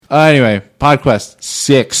Anyway, PodQuest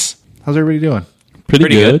 6. How's everybody doing? Pretty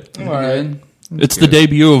good. All right. It's the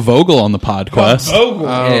debut of Vogel on the PodQuest. Vogel.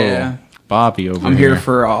 Yeah. Bobby over I'm here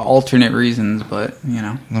for alternate reasons, but, you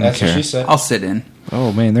know. That's what she said. I'll sit in.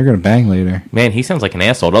 Oh, man, they're going to bang later. Man, he sounds like an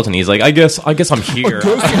asshole, doesn't he? He's like, I guess I'm here.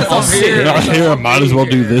 I'll sit Not here, might as well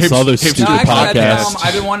do this other stupid podcast.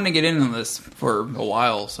 I've been wanting to get into this for a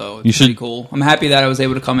while, so it's You should- pretty cool. I'm happy that I was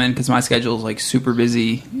able to come in because my schedule is like super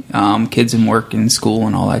busy. Kids and work and school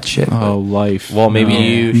and all that shit. Oh, life. Well, maybe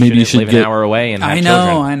you should live an hour away and have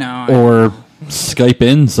children. I know. Or Skype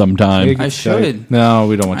in sometime. I should. No,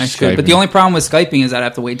 we don't want I you should. Skyping. But the only problem with Skyping is that I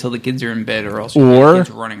have to wait till the kids are in bed or else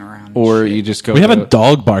kids running around. Or you just go We had to- a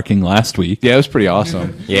dog barking last week. Yeah, it was pretty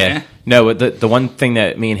awesome. Yeah. No, the one thing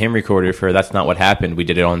that me and him recorded for That's Not What Happened, we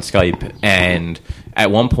did it on Skype. And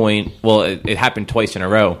at one point, well, it happened twice in a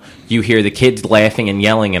row. You hear the kids laughing and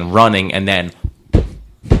yelling and running, and then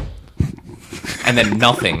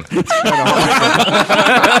nothing. Kind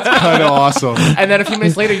of awesome. And then a few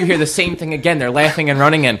minutes later, you hear the same thing again. They're laughing and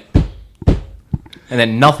running, and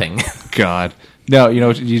then nothing. God. No, you know,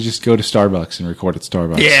 you just go to Starbucks and record at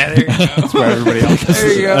Starbucks. Yeah, there you go. That's where everybody else is.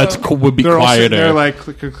 There you go. That's cool. Would be They're all sitting quieter. there like,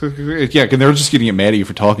 click, click, click, click. Yeah, and they're just getting mad at you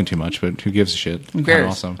for talking too much, but who gives a shit? Who cares? Kinda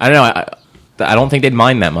awesome. I don't know. I don't think they'd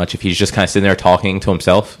mind that much if he's just kind of sitting there talking to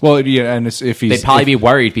himself. Well, yeah, and if he's... They'd probably be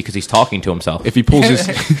worried because he's talking to himself. If he pulls his...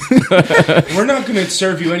 We're not going to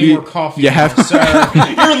serve you any more coffee. You have to... Sir.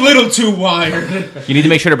 You're a little too wired. You need to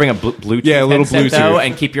make sure to bring a Bluetooth Yeah, a little headset, though, Bluetooth.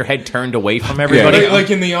 and keep your head turned away from everybody.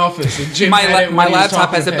 Like in the office. And Jim My had it when my he was laptop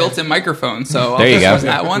talking has a to built-in microphone, so There you I'll go. just use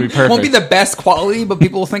that one. It'll be perfect. Won't be the best quality, but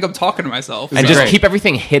people will think I'm talking to myself. And So- just keep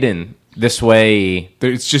everything hidden. This way,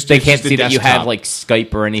 It's just they it's can't just a see that you have desktop. like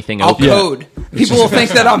Skype or anything I'll open. code. People will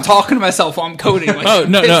think that I'm talking to myself while I'm coding. Like, Oh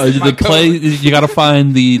no! this is my code. You got to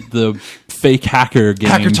find the fake hacker game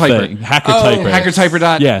Hacker Typer. thing. Hacker Oh, Typer.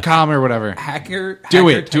 Hackertyper.com or whatever. Do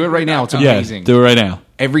it right now. It's Yeah, amazing. do it right now.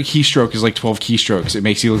 Every keystroke is like 12 keystrokes. It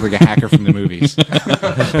makes you look like a hacker from the movies.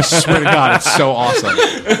 I swear to God, it's so awesome.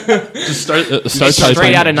 Just start It's typing.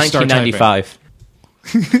 straight out of Just start 1995.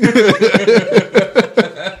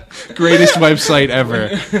 Greatest website ever.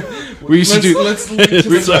 We used to do. Let's link to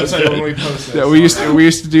this website when we post it. Yeah, we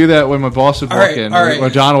used to do that when my boss would walk right, in, all right. or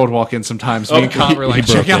John would walk in sometimes. Me and Con were like,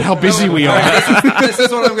 he check broke out it. how busy we are. This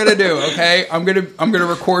is what I'm gonna do. Okay, I'm gonna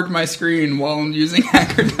record my screen while I'm using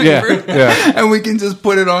Hacker Typer. Yeah. and we can just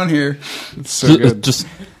put it on here. It's so good. Just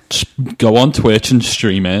go on Twitch and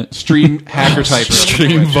stream it. Stream Hacker Typer.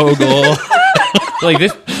 Stream Vogel. Like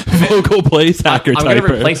this, Vogel plays Hacker I'm going to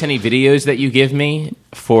Typer. replace any videos that you give me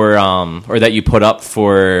for, or that you put up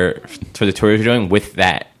for the tutorials you're doing with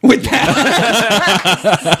that. With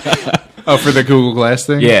that, Oh, for the Google Glass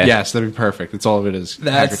thing? Yeah. Yes, that'd be perfect. That's all of it is.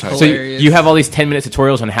 That's Hacker Typer. So hilarious. you have all these 10-minute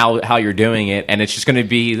tutorials on how you're doing it, and it's just going to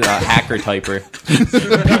be Hacker Typer.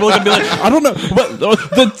 People are gonna be like, I don't know,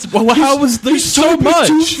 how was there so much?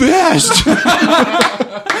 Too fast.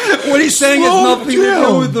 what he's saying has nothing to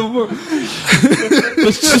do with the work.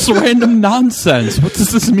 It's just random nonsense. What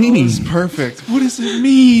does this mean? Perfect. What does it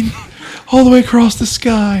mean? All the way across the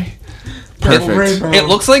sky. Perfect. It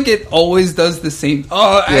looks like it always does the same.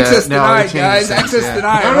 Oh, access no, denied, it changes guys. things, Access yeah.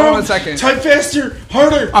 denied. No, Hold no. on a second. Type faster,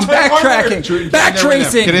 harder. I'm type backtracking. harder.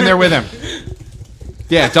 Backtracing. Get in there with him.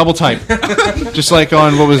 Yeah, double type. Just like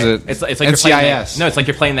on, what was it? It's like you're playing NCIS. no, it's like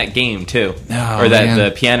you're playing that game too, Oh, or that man. the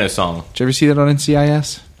piano song. Did you ever see that on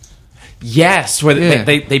NCIS? Yes, where Yeah.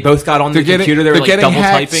 they both got on the computer. They were they're like getting double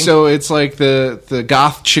hacked, typing. so it's like the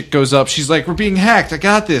goth chick goes up. She's like, "We're being hacked. I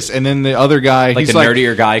got this." And then the other guy, Like he's the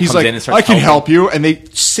nerdier guy he's comes like, in and starts "I can helping. help you." And they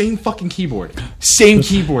same fucking keyboard, same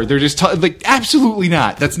keyboard. They're just like, absolutely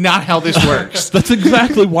not. That's not how this works. That's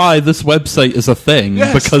exactly why this website is a thing,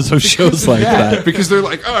 Yes, because of shows like that. Because they're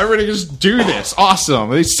like, "Oh, everybody just do this.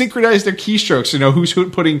 Awesome." They synchronize their keystrokes to know who's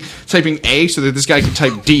typing A so that this guy can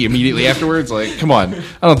type D immediately afterwards. Like, come on.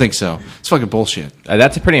 I don't think so. It's fucking bullshit.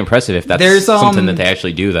 That's pretty impressive if that's There's, something that they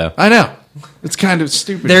actually do, though. I know. It's kind of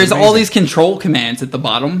stupid. There's It's all amazing. these control commands at the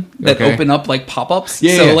bottom that Okay. open up like pop-ups.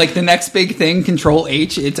 Yeah, so yeah. like the next big thing, Control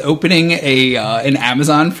H, it's opening an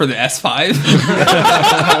Amazon for the S5.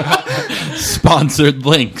 Sponsored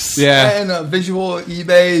links. Yeah. And Visual,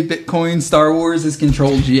 eBay, Bitcoin, Star Wars is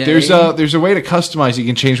Control G. There's a way to customize. You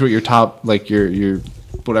can change what your top, like your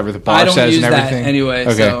whatever the bar I don't says use and that everything. anyway,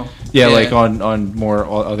 Okay. so Yeah, Yeah. like on more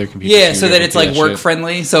other computers. Yeah, you'd so be that able it's to do like that work shit.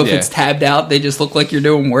 friendly. So if Yeah. it's tabbed out, they just look like you're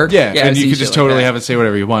doing work. Yeah, I've and you seen could shit just like totally that. have it say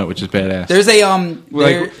whatever you want, which is badass. There's a there-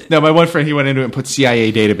 like, no, my one friend, he went into it and put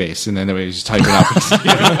CIA database, and then he was just typing out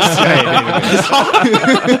CIA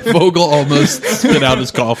database. Vogel almost spit out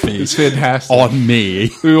his coffee It's fantastic. on me.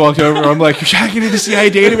 We walked over, I'm like, you're hacking into CIA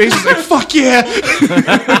database? He's like, fuck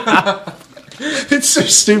yeah! It's so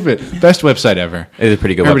stupid. Best website ever. It's a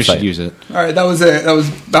pretty good Everybody website. should use it. All right, that was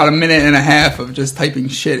about a minute and a half of just typing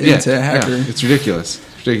shit into Hacker. It's ridiculous.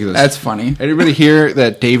 It's ridiculous. That's funny. Anybody hear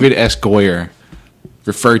that David S. Goyer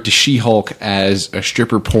referred to She-Hulk as a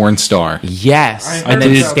stripper porn star? Yes, I and heard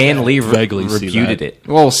then about Stan that. Lee Vaguely see refuted that. it.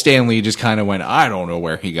 Well, Stan Lee just kind of went, I don't know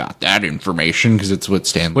where he got that information, because it's what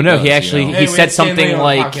Stan Lee Well, no, does, he actually- you know? He Hey, we said had Stan something Lee on the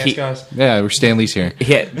like podcast, he- guys. Yeah, where Stan Lee's here.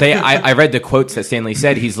 I read the quotes that Stan Lee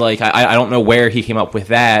said. He's like, I don't know where he came up with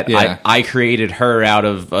that. Yeah. I created her out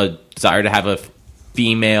of a desire to have a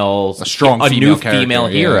strong new female character, female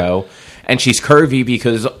yeah. hero, and she's curvy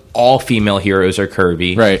because all female heroes are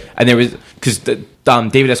curvy, Right. And there was because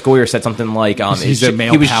David S. Goyer said something like, He's a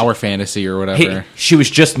male power fantasy or whatever. she was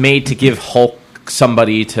just made to give Hulk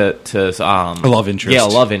somebody to A love interest. Yeah, a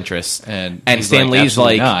love interest. And he's Stan like, Lee's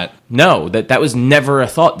like, "Absolutely not." no, that was never a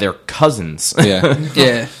thought. They're cousins. Yeah.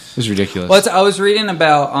 Yeah. It was ridiculous. Well, I was reading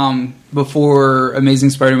about before Amazing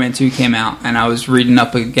Spider-Man 2 came out, and I was reading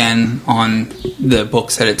up again on the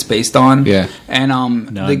books that it's based on. Yeah. And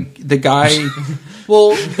None. the guy,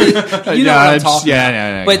 well, you know what I'm talking about.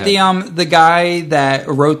 Yeah, But the guy that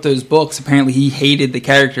wrote those books, apparently he hated the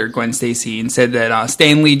character Gwen Stacy and said that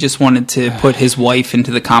Stan Lee just wanted to put his wife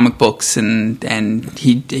into the comic books, and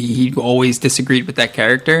he always disagreed with that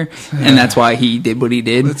character, and that's why he did what he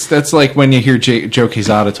did. That's like when you hear Joe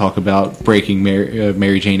Quesada talk about breaking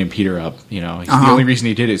Mary Jane and Peter up. You know, the only reason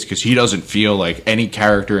he did it is because he doesn't feel like any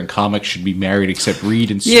character in comics should be married except Reed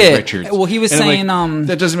and Sue Yeah, Richards. well, he was And I'm saying,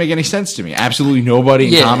 that doesn't make any sense to me. Absolutely nobody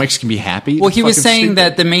in Yeah. comics can be happy. Well, That's he was fucking saying stupid.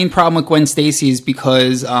 that the main problem with Gwen Stacy is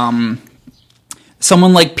because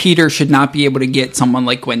someone like Peter should not be able to get someone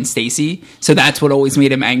like Gwen Stacy. So that's what always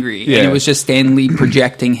made him angry. Yeah. And it was just Stan Lee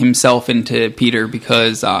projecting himself into Peter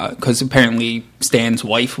because apparently Stan's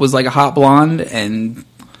wife was like a hot blonde and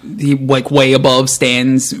he like way above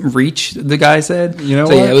Stan's reach, the guy said. You know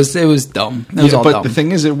so what? yeah, it was dumb. It was all but dumb. the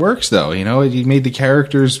thing is, it works though. You know, he made the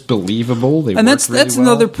characters believable. They And work really that's well.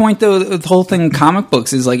 another point though. The whole thing in comic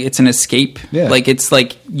books is like it's an escape. Yeah. Like it's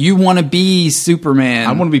like you want to be Superman.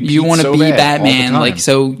 I wanna be you Pete want to so be bad all the Batman. time. Like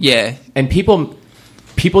so, yeah. And people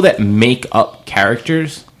that make up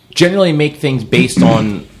characters generally make things based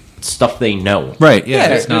on stuff they know. Right? Yeah.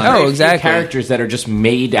 Yeah. It's not. Oh, Very few exactly. Characters that are just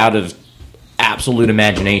made out of absolute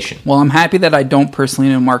imagination. Well, I'm happy that I don't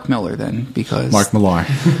personally know Mark Miller then because Mark Millar.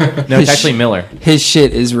 No, it's actually Miller. his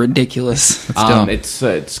shit is ridiculous. dumb. It's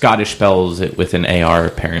Scottish spells it with an AR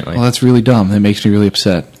apparently. Well, that's really dumb. That makes me really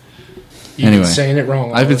upset. You've Anyway. been saying it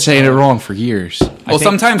wrong. I've been saying it wrong for years. Well,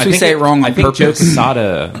 sometimes we say it wrong on I think Joe purpose.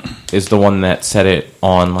 Quesada is the one that said it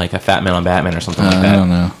on like a Fat Man on Batman or something like I that. don't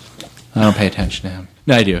know. I don't pay attention to him.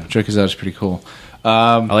 No, I do. Joe Quesada's pretty cool.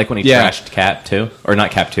 I like when he Yeah. trashed Cap 2. Or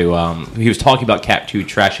not Cap 2. He was talking about Cap 2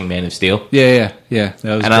 trashing Man of Steel. Yeah. That was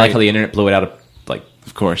And great. I like how the internet blew it out of, like,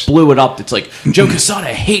 of course. blew it up. It's like, Joe Quesada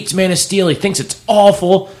hates Man of Steel. He thinks it's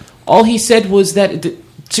awful. All he said was that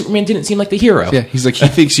Superman didn't seem like the hero. Yeah, he's like, he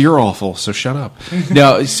thinks you're awful, so shut up.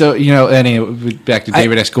 No, so, you know, anyway, back to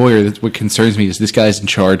David S. Goyer, that's what concerns me is this guy's in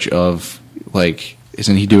charge of, like,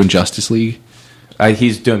 isn't he doing Justice League?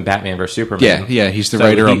 He's doing Batman vs. Superman. Yeah, he's the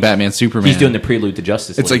writer on Batman Superman. He's doing the prelude to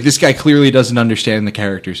Justice League. It's like, this guy clearly doesn't understand the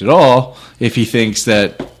characters at all if he thinks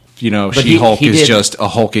that, you know, But She-Hulk he is did- just a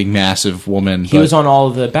hulking, massive woman. He was on all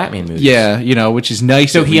of the Batman movies. Yeah, you know, which is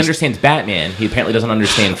nice. So at he least. understands Batman. He apparently doesn't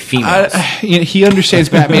understand females. You know, he understands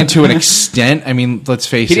Batman to an extent. I mean, let's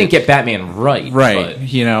face He it. didn't get Batman right. right. but-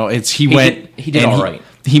 You know, it's he did and all right.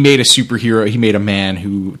 He made a superhero. He made a man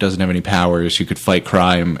who doesn't have any powers, who could fight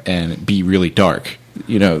crime and be really dark.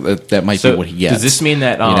 You know, that might be what he gets. Does this mean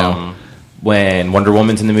that you know? when Wonder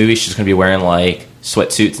Woman's in the movie, she's going to be wearing like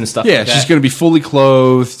sweatsuits and stuff? Yeah, like she's going to be fully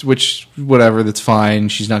clothed, which whatever, that's fine.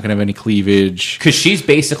 She's not going to have any cleavage. because she's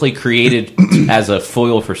basically created as a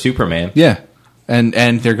foil for Superman. Yeah, and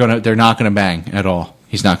they're not gonna bang at all.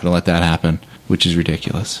 He's not gonna let that happen, which is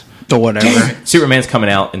ridiculous. So whatever. Superman's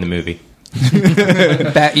coming out in the movie.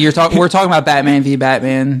 We're talking about Batman v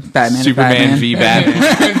Batman. Batman Superman and Batman. v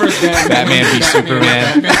Batman v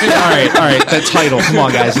Superman. All right, that title. Come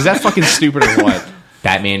on, guys, is that fucking stupid or what?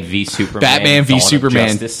 Batman v Superman. Batman v Dawn of Superman,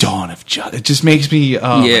 Justice. Dawn of Justice. It just makes me,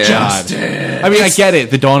 oh Yeah. God. I mean, I get it.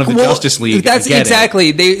 The Dawn of the Justice League. That's I get exactly.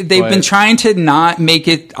 It. They've But- been trying to not make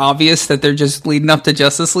it obvious that they're just leading up to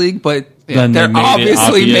Justice League, but Then they they're made it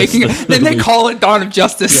obviously obvious making that it. Then they we- call it Dawn of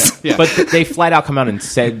Justice. Yeah. But they flat out come out and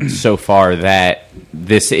said so far that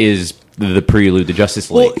this is the prelude to Justice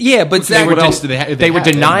League. Well, yeah, but Zach, what else do they have? They were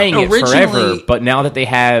denying it Originally- forever, but now that they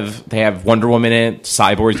have Wonder Woman in it,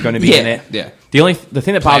 Cyborg's going to be Yeah. in it. Yeah. The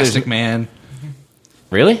thing that bothers Plastic Man.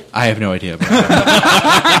 really. I have no idea about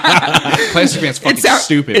that. Plastic Man's fucking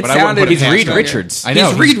stupid, it but I wouldn't put sounded- it He's past Reed him. Richards. I know.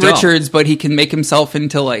 he's Reed dumb. Richards, but he can make himself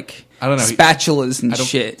into like I don't know. spatulas and I don't,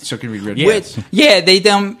 shit. So can Reed Richards. Yes. Yeah, they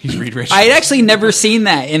He's Reed Richards. I had actually never seen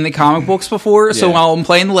that in the comic books before. So Yeah. while I'm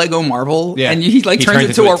playing the Lego Marvel, Yeah. and he like He turns turns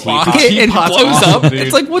into into a a teapot. rocket and Teapot's blows awesome, up. dude.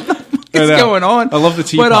 It's like what the fuck I is know. going on? I love the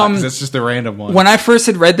teapot. But 'Cause that's just a random one. when I first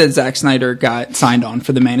had read that Zack Snyder got signed on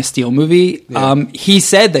for the Man of Steel movie, he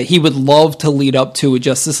said that he would love to lead up to a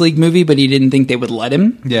Justice League movie, but he didn't think they would let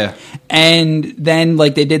him. Yeah. And then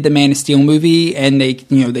like they did the Man of Steel movie, and they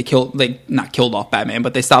not killed off Batman,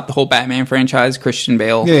 but they stopped the whole Batman franchise, Christian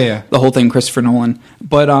Bale, Yeah. the whole thing, Christopher Nolan.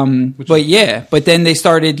 But then they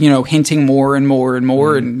started hinting more and more and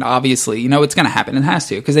more, and obviously it's going to happen. It has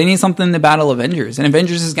to, because they need something to battle Avengers, and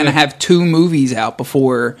Avengers is going to have 2 movies out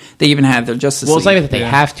before they even have their Justice Well, it's not League. even that they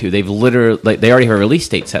have to. They've literally they already have a release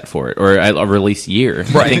date set for it, or a release year.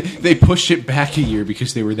 I think They pushed it back a year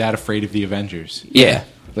because they were that afraid of the Avengers. Yeah.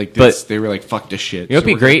 Like But- this, they were like, "Fuck this shit." It would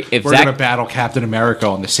be we're great gonna, if we're Zack- gonna battle Captain America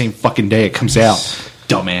on the same fucking day it comes out.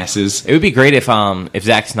 Dumbasses. It would be great if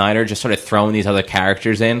Zack Snyder just started throwing these other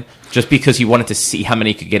characters in, just because he wanted to see how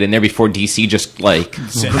many could get in there before DC just like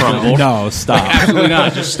crumbled. No, stop. Absolutely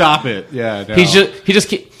not. Just stop it. Yeah. No.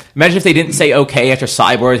 Imagine if they didn't say okay after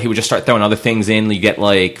Cyborg, he would just start throwing other things in. You get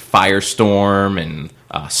like Firestorm and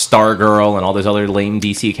Stargirl and all those other lame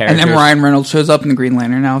DC And characters. then Ryan Reynolds shows up in the Green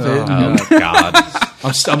Lantern outfit. Oh God!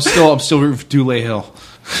 I'm still rooting for Dooley Hill.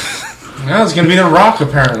 Now it's gonna be The Rock.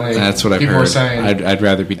 Apparently, That's what I've People heard. are saying. I'd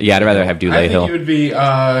rather be. Yeah, I'd rather have I Dooley think Hill. it would be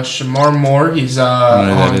Shamar Moore. He's know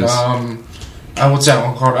who on that what's that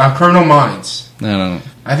one called? Criminal Minds. No.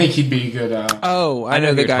 I think he'd be good. Oh, I I know know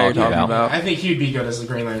who the you're guy you're talking talking about. about. I think he'd be good as the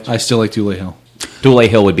Green Lantern. I still like Dooley Hill. Dooley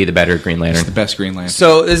Hill would be the better Green Lantern. The best Green Lantern.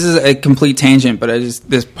 So this is a complete tangent, but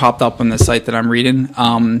this popped up on the site that I'm reading.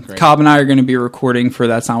 Cobb and I are going to be recording for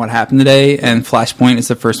That's Not What Happened Today, and Flashpoint is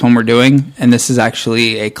the first one we're doing. And this is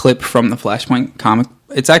actually a clip from the Flashpoint comic.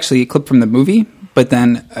 It's actually a clip from the movie, but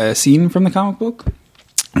then a scene from the comic book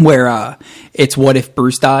where it's what if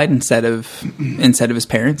Bruce died instead of his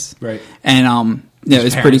parents, Right. And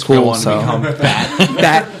it's pretty Parents go cool. on to So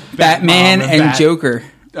become Batman Mom and and Bat. Joker.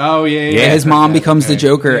 Oh yeah. Yeah, His mom becomes the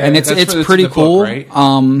Joker, Yeah, and it's that's pretty in the book, cool. right?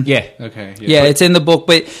 Yeah. Okay. Yeah, it's in the book,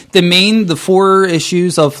 but the 4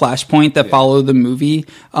 issues of Flashpoint that follow the movie,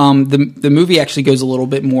 the movie actually goes a little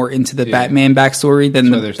bit more into the Batman backstory than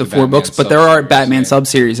So the there's 4 the Batman books, but there are sub-series, Batman yeah.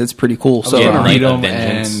 sub-series. It's pretty cool. So, I was Yeah, gonna Night read of them,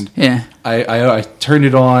 Vengeance. and yeah. I turned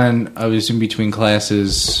it on. I was in between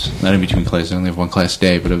classes. Not in between classes. I only have one class a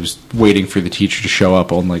day, but I was waiting for the teacher to show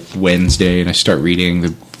up on like Wednesday, and I start reading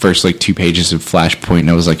the first like 2 pages of Flashpoint, and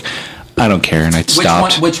I was like, I don't care, and I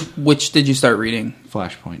stopped. Which did you start reading?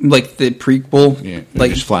 Flashpoint. Like the prequel? Yeah,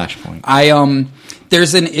 Like just Flashpoint.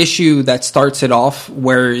 there's an issue that starts it off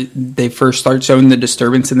where they first start showing the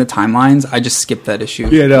disturbance in the timelines. I just skipped that issue.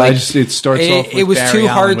 Yeah, no, Like, it starts off with it was Barry too Allen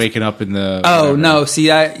hard. waking up in the. Oh whatever. no! See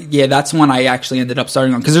that's one I actually ended up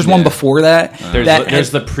starting on, because there's one Yeah. before that.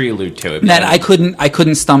 There's the prelude to it. that I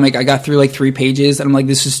couldn't stomach. I got through like 3 pages, and I'm like,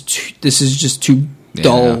 this is just too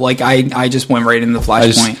dull. Yeah. Like I just went right into the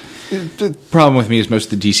Flashpoint. The problem with me is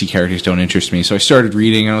most of the DC characters don't interest me, so I started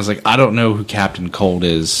reading, and I was like, I don't know who Captain Cold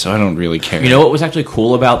is, so I don't really care. You know what was actually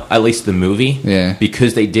cool about at least the movie? Yeah.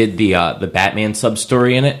 Because they did the Batman sub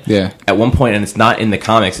story in it. Yeah. At one point, and it's not in the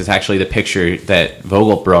comics. It's actually the picture that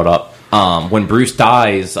Vogel brought up. When Bruce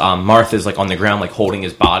dies, Martha's like on the ground, like holding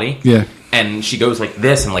his body. Yeah. And she goes like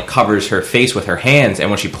this and like covers her face with her hands. And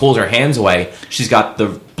when she pulls her hands away, she's got the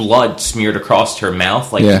blood smeared across her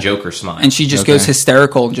mouth like Yeah. the Joker smile. And she just Okay. goes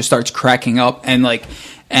hysterical and just starts cracking up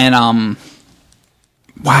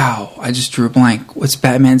wow, I just drew a blank. What's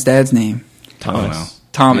Batman's dad's name? I don't know.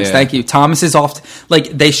 Thomas, Yeah. thank you. Thomas is off.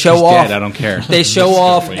 Like they show He's off. dead, I don't care. They show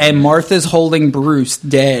off, and Martha's holding Bruce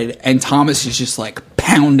dead, and Thomas is just like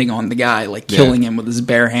pounding on the guy, like killing him with his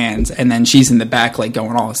bare hands. And then she's in the back, like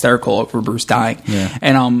going all hysterical over Bruce dying. Yeah.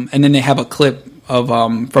 And then they have a clip of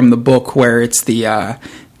from the book where it's the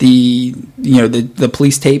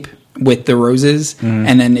police tape with the roses,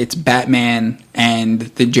 and then it's Batman and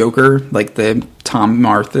the Joker, like the Tom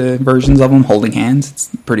Martha versions of them holding hands. It's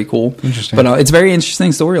pretty cool. Interesting. But it's a very interesting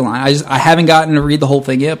storyline. I haven't gotten to read the whole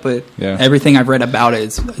thing yet, but Yeah. everything I've read about it,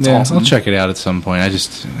 it's awesome. I'll check it out at some point. I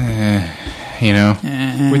just, you know,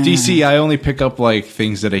 with DC, I only pick up like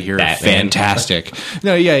things that I hear are Batman. fantastic.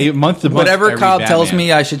 No, yeah, month to month. I Whatever read Kyle tells Batman.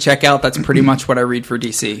 me I should check out, that's pretty much what I read for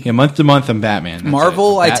DC. Yeah, month to month, I'm Batman. That's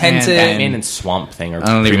Marvel, it. I tend to- Batman and Swamp Thing are I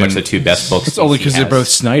don't pretty even- much the two best books. It's only DC because they're has. both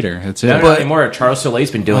Snyder. That's it. No, not But- anymore. Charles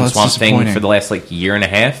Solei's been doing Oh, that's Swamp Thing disappointing. for the last like year and a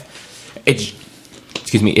half.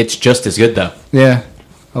 It's just as good though. Yeah,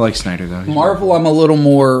 I like Snyder though. He's Marvel, I'm a little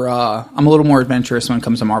more adventurous when it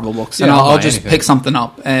comes to Marvel books, and Yeah, I'll I'll buy just anything. pick something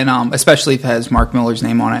up, and especially if it has Mark Miller's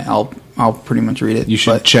name on it, I'll pretty much read it. You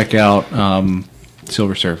should But check out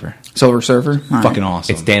Silver Surfer. Silver Surfer, all right. Fucking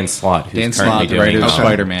awesome. It's Dan Slott. Who's Dan currently Slott, the writer doing, of Okay.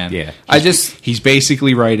 Spider-Man. Yeah. He's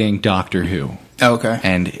basically writing Doctor Who, Okay.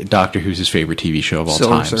 and Doctor Who's his favorite TV show of all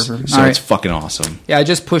Silver time. Surfer. So All it's right. fucking awesome. Yeah, I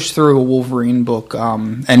just pushed through a Wolverine book,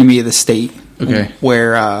 Enemy of the State. Okay.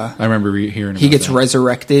 Where I remember hearing he about gets that.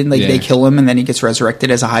 resurrected, like Yeah. they kill him, and then he gets resurrected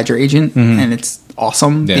as a Hydra agent, and it's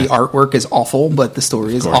awesome. Yeah. The artwork is awful, but the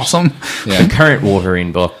story is course. awesome. Yeah. The current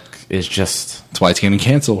Wolverine book is just. That's why it's getting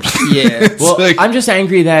canceled. Yeah. Well, like- I'm just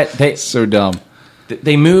angry that So dumb.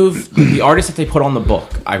 they move the artist that they put on the book.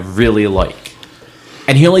 I really like,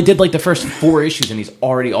 and he only did like the first 4 issues, and he's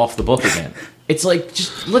already off the book again. It's like,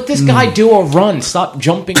 just let this guy do a run. Stop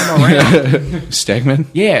jumping him around. Stegman?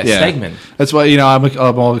 Yeah, Stegman. That's why,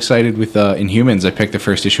 I'm all excited with Inhumans. I picked the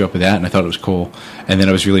first issue up of that, and I thought it was cool. And then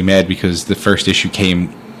I was really mad because the first issue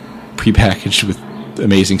came prepackaged with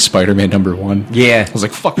Amazing Spider-Man #1. Yeah. I was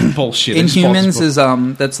like, fucking bullshit. I just bought this Inhumans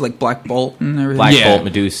book. is that's like Black Bolt and everything. Black Bolt,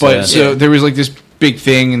 Medusa. But so there was like this big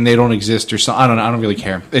thing, and they don't exist or something. I don't know. I don't really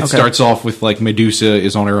care. It starts off with like Medusa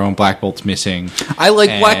is on her own, Black Bolt's missing. I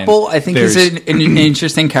like And Black Bolt. I think he's there's- an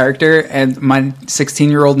interesting character. And my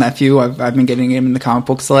 16-year-old nephew, I've been getting him in the comic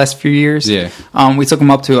books the last few years. Yeah. We took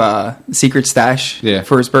him up to a Secret Stash Yeah.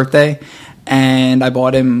 for his birthday, and I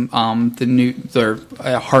bought him a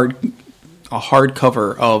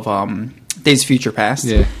hardcover of Days of Future Past.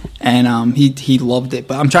 Yeah. And he loved it.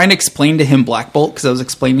 But I'm trying to explain to him Black Bolt because I was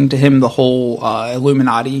explaining to him the whole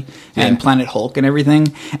Illuminati and Yeah. Planet Hulk and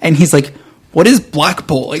everything. And he's like, what is Black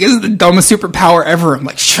Bolt? Like, this is the dumbest superpower ever. I'm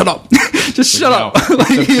like, shut up. Just shut up. No,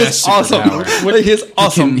 Like, it's the he is best awesome. superpower. Like, he is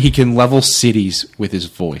awesome. He can level cities with his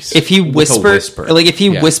voice. If he whispers, whisper. like if he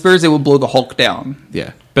Yeah. whispers, it would blow the Hulk down.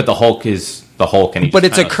 yeah. but the Hulk is the Hulk, and he But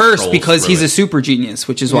just it's a kinda curse strolls because through he's a it. super genius,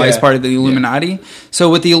 which is why he's Yeah. part of the Illuminati. So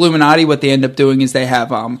with the Illuminati, what they end up doing is they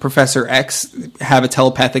have Professor X have a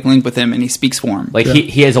telepathic link with him, and he speaks for him. Like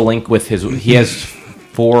he has a link with his. He has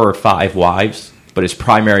 4 or 5 wives, but his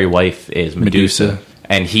primary wife is Medusa, Medusa.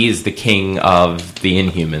 and he is the king of the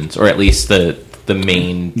Inhumans, or at least the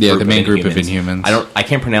main the main group of Inhumans. I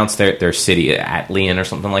can't pronounce their city, Atlian or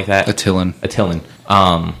something like that. Attilan.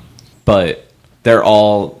 But they're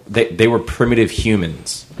all they were primitive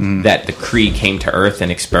humans that the Kree came to Earth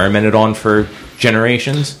and experimented on for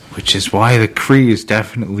generations. Which is why the Kree is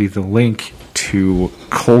definitely the link to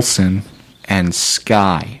Coulson and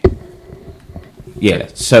Skye. Yeah,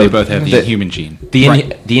 so They both have the Inhuman gene. The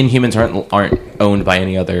Right. the Inhumans aren't owned by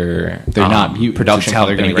any other. They're not mutants. production It's how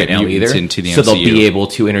they're company gonna right get now mutants either. into the so they'll MCU. be able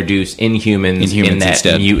to introduce Inhumans in that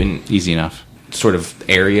instead. mutant Easy enough. sort of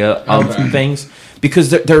area of things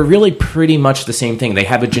because they're really pretty much the same thing. They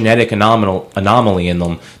have a genetic anomaly in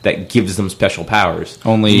them that gives them special powers.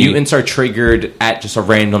 Only- mutants are triggered at just a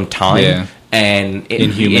random time. Yeah. And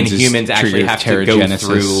Inhumans is Inhumans actually triggered have to go Terrigenesis.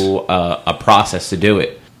 through a process to do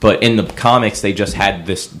it. But in the comics, they just had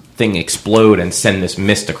this thing explode and send this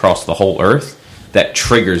mist across the whole Earth that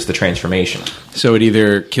triggers the transformation. So it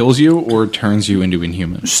either kills you or turns you into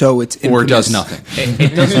Inhuman. So it's Or it does infamous. nothing.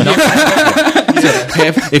 It does nothing.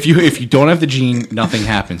 If you don't have the gene, nothing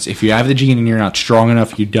happens. If you have the gene and you're not strong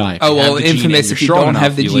enough, you die. If Oh you have well, the gene and infamous. you're If you strong don't enough,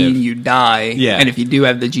 have the you gene, live. you die. Yeah. And if you do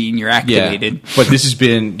have the gene, you're activated. But this has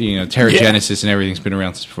been, Terrigenesis and everything's been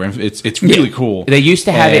around since before. It's really cool. They used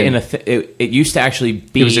to have it in And it used to actually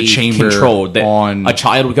be It was a chamber controlled. That on a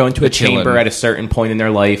child would go into a the Chillin. chamber at a certain point in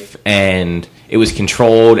their life, and it was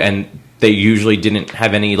controlled, and they usually didn't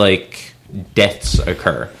have any like deaths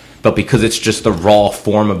occur. But because it's just the raw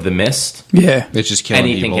form of the mist, Yeah. It's just killing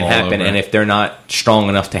anything people can all happen. over. And if they're not strong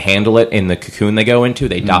enough to handle it in the cocoon they go into,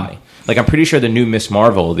 they die. Like I'm pretty sure the new Miss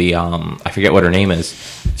Marvel, the I forget what her name is.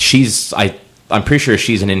 I'm pretty sure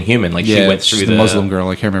she's an Inhuman. Like she went she's through the Muslim girl.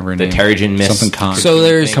 I can't remember her the name. Terrigen Mist. Something Khan. So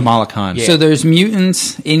there's Kamala Khan. Yeah. So there's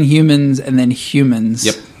mutants, Inhumans, and then humans.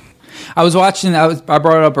 Yep. I brought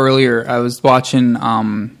it up earlier. I was watching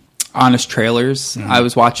honest trailers. I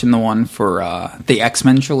was watching the one for the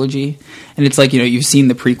X-Men trilogy, and it's like, you've seen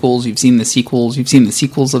the prequels, you've seen the sequels, you've seen the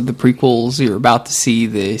sequels of the prequels, you're about to see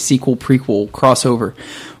the sequel prequel crossover.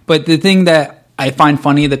 But the thing that I find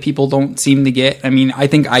funny that people don't seem to get, I mean, I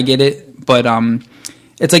think I get it, but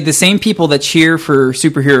it's like the same people that cheer for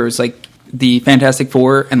superheroes like the Fantastic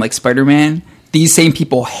Four and like Spider-Man, these same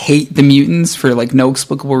people hate the mutants for like no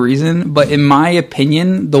explicable reason. But in my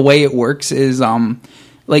opinion, the way it works is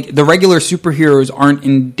like the regular superheroes aren't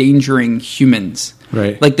endangering humans.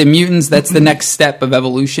 Right. Like the mutants, that's the next step of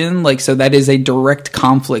evolution. Like, so that is a direct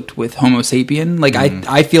conflict with Homo sapien. Like,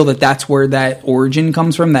 I feel that that's where that origin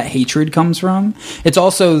comes from, that hatred comes from. It's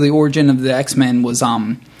also the origin of the X-Men was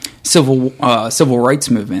civil rights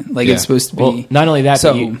movement. Like, it's supposed to be. Well, not only that,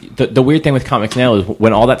 but the weird thing with comics now is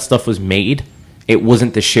when all that stuff was made, it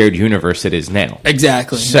wasn't the shared universe it is now.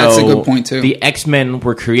 Exactly. So that's a good point, too. The X-Men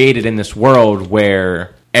were created in this world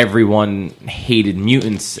where everyone hated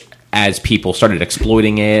mutants as people started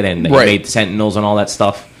exploiting it, and they made Sentinels and all that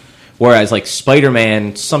stuff. Whereas, like,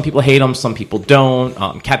 Spider-Man, some people hate him, some people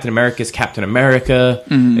don't. Captain America is Captain America.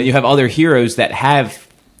 And you have other heroes that have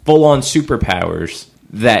full-on superpowers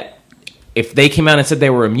that if they came out and said they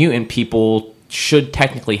were a mutant, people should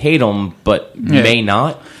technically hate them, but may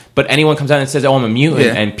not. But anyone comes out and says, oh, I'm a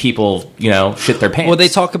mutant, and people, shit their pants. Well, they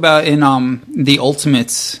talk about in the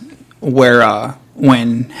Ultimates where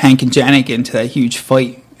when Hank and Janet get into that huge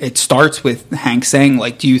fight, it starts with Hank saying,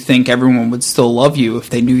 like, do you think everyone would still love you if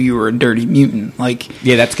they knew you were a dirty mutant? Like,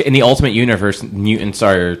 yeah, that's in the Ultimate Universe, mutants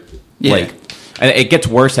are, like... And it gets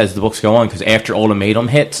worse as the books go on, because after Ultimatum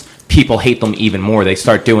hits, people hate them even more. They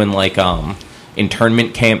start doing, like,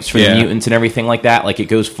 internment camps for the mutants and everything like that. Like, it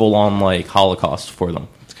goes full-on, like, Holocaust for them.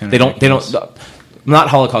 They don't... Not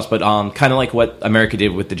Holocaust, but kind of like what America did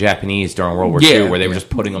with the Japanese during World War II, where they were just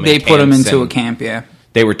putting them in camps. They put them into a camp,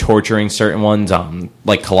 They were torturing certain ones,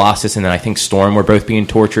 like Colossus and then I think Storm were both being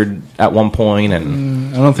tortured at one point.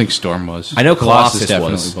 And I don't think Storm was. I know Colossus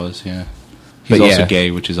definitely was. Yeah, he's also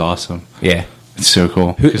gay, which is awesome. Yeah, it's so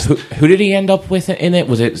cool. Who did he end up with in it?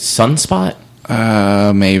 Was it Sunspot?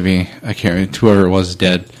 Maybe, I can't remember. Whoever it was is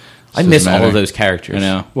dead. I miss all of those characters. I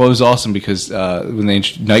know. Well, it was awesome because when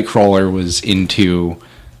Nightcrawler was into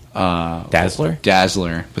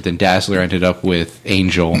Dazzler, but then Dazzler ended up with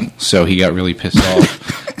Angel, so he got really pissed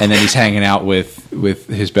off. And then he's hanging out with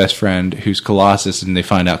his best friend, who's Colossus, and they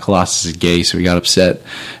find out Colossus is gay, so he got upset.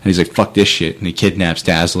 And he's like, "Fuck this shit!" And he kidnaps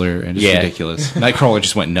Dazzler, and it's ridiculous. Nightcrawler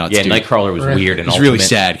just went nuts. Yeah, dude. Nightcrawler was weird, and it was really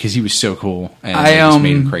sad because he was so cool, and it just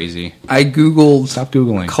made him crazy. I googled. Stop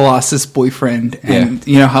googling Colossus boyfriend, and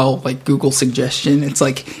you know how like Google suggestion, it's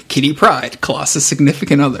like Kitty Pryde, Colossus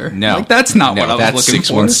significant other. No, like, that's not what I was looking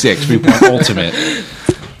for. That's 616. We want Ultimate.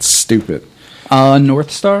 It's stupid. North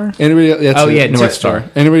Star. Anybody? North Star.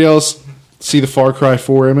 Anybody else see the Far Cry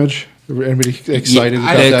 4 image? Anybody excited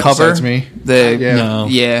about that cover? Besides me? No.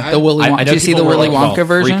 The Willy Wonka. Did you see the Willy Wonka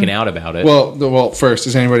version? Freaking out about it. Well, first,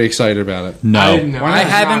 is anybody excited about it? No. I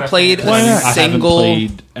haven't played a I haven't single.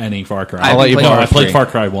 played any Far Cry. I'll let you borrow I played 3. Far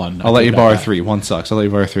Cry 1. I'll let you borrow 3. 1 sucks. I'll let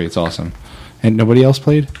you borrow 3. It's awesome. And nobody else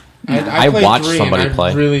played? I played watched 3 somebody and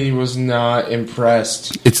play. I really was not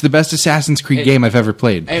impressed. It's the best Assassin's Creed game I've ever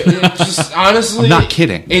played. It just honestly, I'm not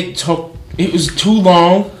kidding. It was too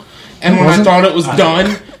long, and when I thought it was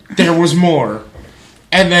done, there was more,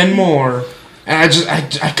 and then more, and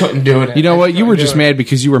I couldn't do it. You know what? You were just mad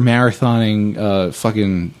because you were marathoning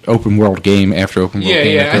fucking open world game after open world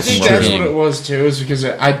game. Yeah, I think that's what it was too. Is because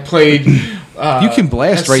I played. You can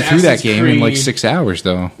blast right through that game in like 6 hours,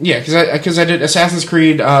 though. Yeah, because I did Assassin's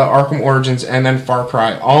Creed, Arkham Origins, and then Far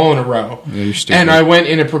Cry all in a row. Yeah, you're stupid. And I went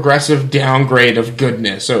in a progressive downgrade of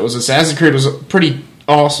goodness. So it was Assassin's Creed was pretty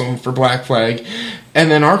awesome for Black Flag,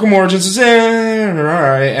 and then Arkham Origins is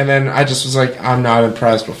alright. And then I just was like, I'm not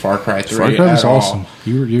impressed with Far Cry 3. Far Cry was at all. awesome.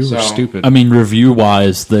 You were stupid. I mean,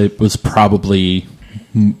 review-wise, that was probably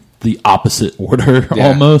the opposite order,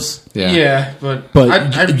 almost. Yeah, but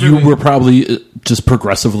I you were probably just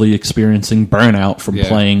progressively experiencing burnout from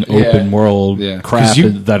playing open world crap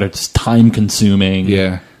that it's time consuming.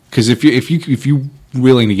 Yeah, because if you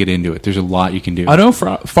willing to get into it, there's a lot you can do. I know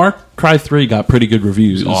Far Cry 3 got pretty good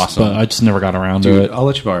reviews, awesome, but I just never got around to it. I'll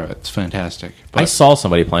let you borrow it. It's fantastic. I saw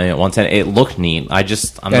somebody playing it once, and it looked neat. I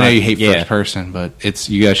know you hate first person, but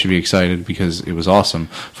you guys should be excited because it was awesome.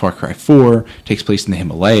 Far Cry 4 takes place in the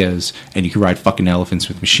Himalayas, and you can ride fucking elephants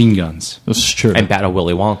with machine guns. This is true. And battle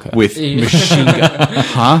Willy Wonka with machine guns.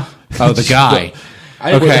 Huh? Oh, the guy.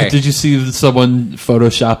 Okay. Did you see someone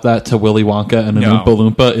Photoshop that to Willy Wonka and a Oompa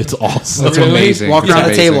Loompa? It's awesome. That's amazing. Walk around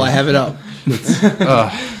the table. I have it up.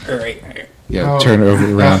 All right. Yeah, turn it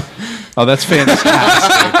over around. Oh, that's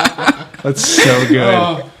fantastic. That's so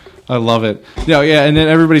good. I love it. Yeah, and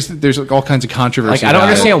then there's like all kinds of controversy. Like, I don't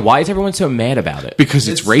understand why is everyone so mad about it? Because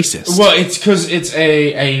it's racist. Well, it's because it's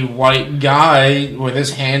a white guy with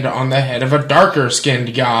his hand on the head of a darker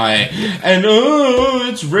skinned guy, and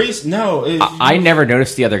it's race. No, I never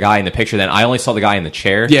noticed the other guy in the picture. Then I only saw the guy in the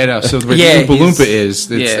chair. Yeah, no. So the Oompa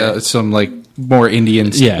Loompa it's some like more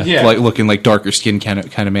Indian, like looking like darker skinned kind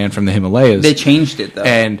of man from the Himalayas. They changed it though.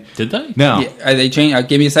 And did they? No, they changed.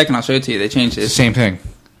 Give me a second. I'll show it to you. They changed it. Same thing.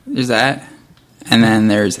 There's that, and then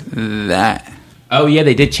there's that. Oh yeah,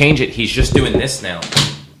 they did change it. He's just doing this now.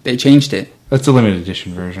 They changed it. That's the limited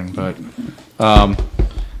edition version, but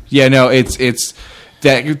it's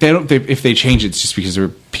that if they change it, it's just because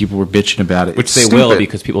people were bitching about it, which they will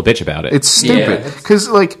because people bitch about it. It's stupid because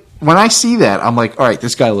when I see that, I'm like, all right,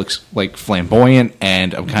 this guy looks like flamboyant,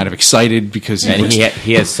 and I'm kind of excited because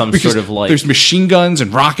he has some sort of like there's machine guns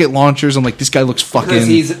and rocket launchers. I'm like, this guy looks fucking. Because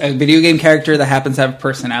he's a video game character that happens to have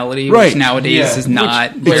personality, which nowadays is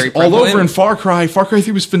not very prevalent. All over in Far Cry. Far Cry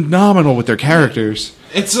 3 was phenomenal with their characters.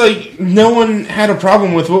 It's like no one had a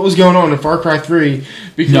problem with what was going on in Far Cry 3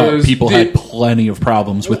 because people had plenty of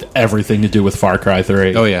problems with everything to do with Far Cry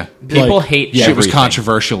 3. Oh yeah, people hate. Shit was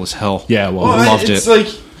controversial as hell. Yeah, well I loved it. It's like.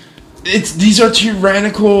 These are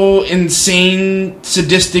tyrannical, insane,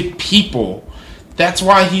 sadistic people. That's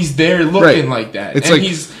why he's there looking like that. It's and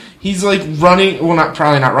he's like running. Well,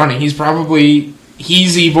 probably not running.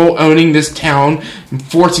 He's evil, owning this town, and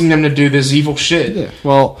forcing them to do this evil shit. Yeah.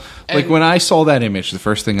 Well, like when I saw that image, the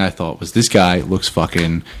first thing I thought was, this guy looks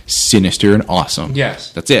fucking sinister and awesome.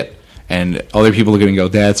 Yes, that's it. And other people are going to go,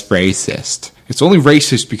 that's racist. It's only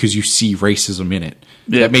racist because you see racism in it.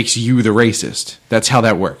 Yeah. That makes you the racist. That's how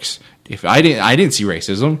that works. If I didn't see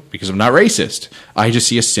racism because I'm not racist. I just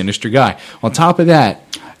see a sinister guy. On top of that,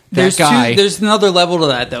 there's another level to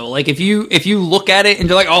that though. Like if you look at it and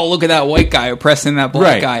you're like, oh, look at that white guy oppressing that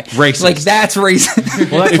black guy, racist. Like that's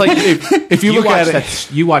racist. Well, that's like if you look at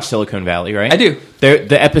it, you watch Silicon Valley, right? I do.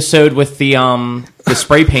 The episode with the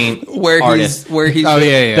spray paint artist, where he's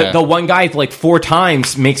the one guy like 4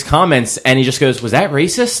 times makes comments and he just goes, "Was that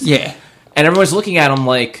racist?" Yeah, and everyone's looking at him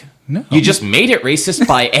like. No. You just made it racist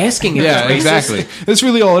by asking if it's racist. Exactly. That's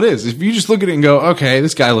really all it is. If you just look at it and go, okay,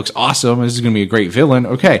 this guy looks awesome, this is going to be a great villain,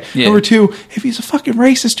 okay. Yeah. Number 2, if he's a fucking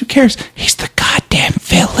racist, who cares? He's the goddamn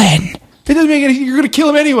villain. It doesn't make any. You're going to kill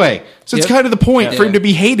him anyway. So it's kind of the point for him to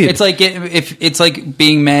be hated. It's like it's like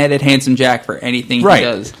being mad at Handsome Jack for anything he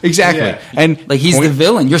does. Exactly. Yeah. And like he's the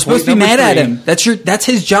villain. You're supposed to be mad at him. That's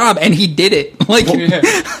his job, and he did it. Like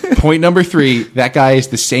point number 3, that guy is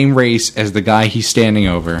the same race as the guy he's standing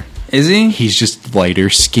over. Is he? He's just lighter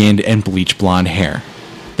skinned and bleach blonde hair.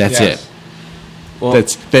 That's it. Well,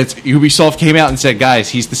 that's Ubisoft came out and said, guys,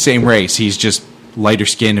 he's the same race. He's just lighter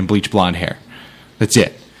skinned and bleach blonde hair. That's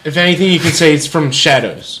it. If anything, you could say it's from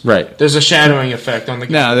shadows. Right. There's a shadowing effect on the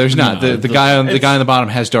guy. No, there's not. The guy on the bottom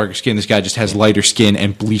has darker skin. This guy just has lighter skin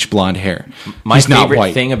and bleach blonde hair. My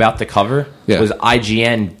favorite thing about the cover was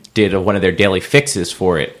IGN did one of their daily fixes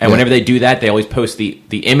for it. And whenever they do that, they always post the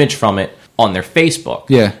image from it on their Facebook.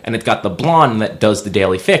 Yeah. And it's got the blonde that does the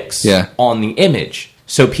daily fix on the image.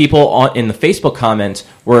 So people in the Facebook comments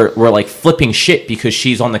were like flipping shit because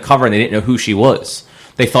she's on the cover and they didn't know who she was.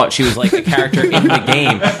 They thought she was like a character in the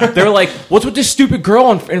game. They were like, "What's with this stupid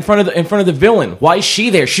girl in front of the villain? Why is she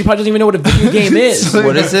there? She probably doesn't even know what a video game is."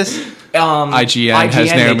 What is this? IGN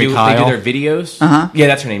has Naomi Kyle. They do their videos. Yeah,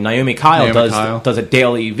 that's her name. Naomi Kyle does a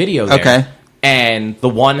daily video there. Okay. And the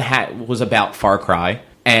one was about Far Cry.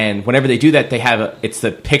 And whenever they do that, they have it's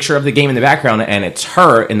the picture of the game in the background, and it's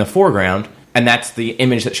her in the foreground, and that's the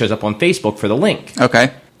image that shows up on Facebook for the link.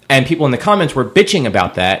 Okay. And people in the comments were bitching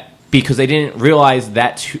about that because they didn't realize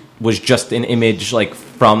that was just an image like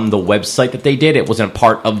from the website that they did. It wasn't a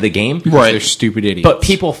part of the game. Right. They're stupid idiots. But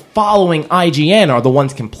people following IGN are the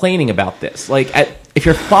ones complaining about this. Like, if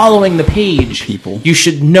you're following the page, you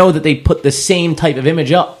should know that they put the same type of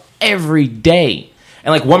image up every day.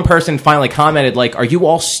 And like one person finally commented, like, "Are you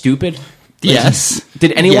all stupid?" Yes.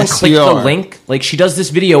 Did anyone click the link? Like, she does this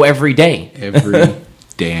video every day. Every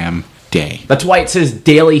damn day. That's why it says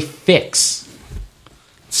daily fix.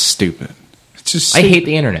 It's stupid. It's just. I hate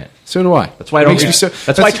the internet. So do I. That's why I don't.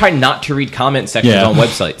 That's why I try not to read comment sections on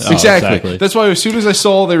websites. Exactly. That's why as soon as I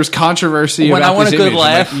saw there was controversy when about I want this a good image,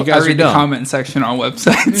 laugh, you guys I read the comment section on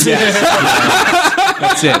websites.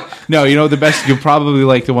 That's it. No, you know the best. You'll probably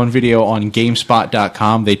like the one video on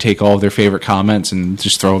GameSpot.com. They take all of their favorite comments and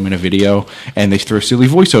just throw them in a video, and they throw silly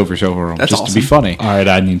voiceovers over them just to be funny. All right,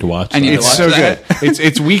 I need to watch. It's so good.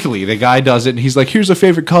 It's weekly. The guy does it, and he's like, "Here's the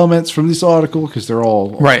favorite comments from this article," because they're all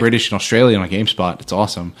British and Australian on GameSpot. It's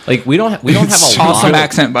awesome. Like we don't have a awesome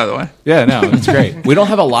accent, by the way. Yeah, no, it's great. We don't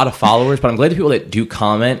have a lot of followers, but I'm glad the people that do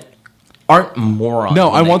comment aren't morons. No,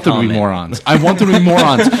 I want them to be morons. I want them to be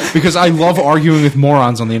morons because I love arguing with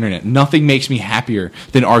morons on the internet. Nothing makes me happier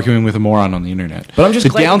than arguing with a moron on the internet. But I'm just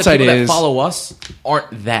glad the people that follow us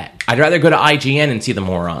aren't that. I'd rather go to IGN and see the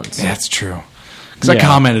morons. That's true. Because I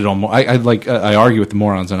commented on, I argue with the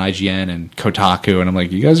morons on IGN and Kotaku, and I'm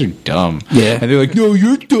like, you guys are dumb. Yeah. And they're like, no,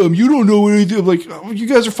 you're dumb. You don't know anything. I'm like, oh, you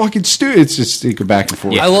guys are fucking stupid. It's just they go back and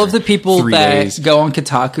forth. I love the people that go on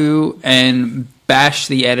Kotaku and bash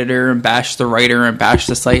the editor and bash the writer and bash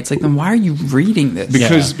the site. It's like, then why are you reading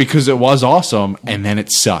this? Because it was awesome and then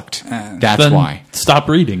it sucked. That's why. Stop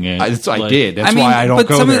reading it. I did. That's why I don't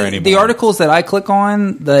go there anymore. The articles that I click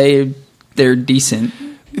on, they're decent.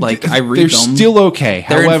 Like I read them. They're still okay.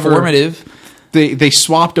 They're informative. They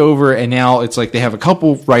swapped over, and now it's like they have a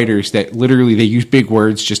couple writers that literally they use big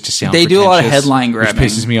words just to sound. They do a lot of headline grabbing,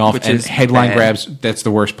 which pisses me off. And headline grabs, that's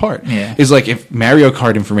the worst part. Yeah. Is like if Mario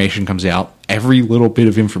Kart information comes out, every little bit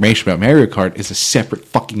of information about Mario Kart is a separate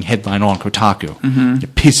fucking headline on Kotaku. Mm-hmm.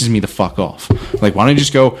 It pisses me the fuck off. Like, why don't you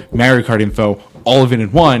just go Mario Kart info, all of it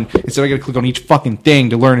in one, instead I got to click on each fucking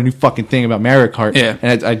thing to learn a new fucking thing about Mario Kart. Yeah.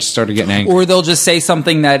 And I just started getting angry. Or they'll just say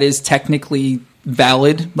something that is technically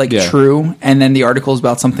valid, like true, and then the article is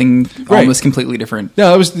about something almost completely different.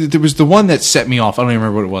 No, there was the one that set me off. I don't even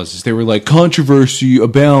remember what it was. They were like, controversy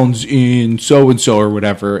abounds in so-and-so or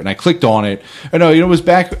whatever, and I clicked on it. Oh, no, it was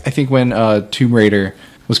back, I think, when Tomb Raider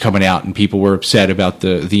was coming out, and people were upset about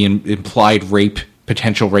the implied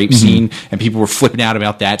potential rape scene, and people were flipping out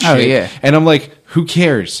about that shit. Oh, yeah. And I'm like, who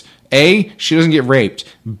cares? A, she doesn't get raped.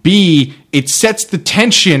 B, it sets the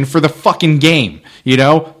tension for the fucking game. You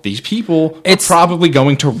know, these people are probably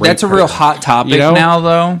going to rape That's a her. real hot topic now,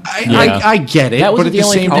 though. I get it, that was but at the the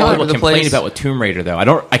same time, people complained about with Tomb Raider, though.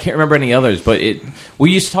 I can't remember any others, but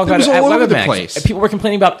we used to talk about it at WebMax. People were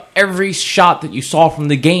complaining about every shot that you saw from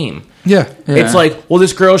the game. Yeah. It's like, well,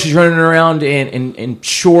 this girl, she's running around in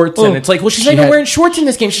shorts, and it's like, well, she's not even wearing shorts in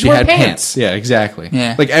this game. She's wearing pants. Yeah, exactly.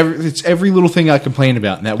 Yeah. Like, it's every little thing I complained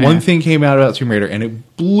about. And that one thing came out about Tomb Raider, and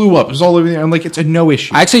it blew up. It was all over there. I'm like, it's a no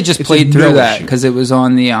issue. I actually just played through that because it was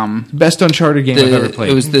on the best Uncharted game I've ever played.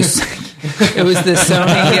 It was this. It was the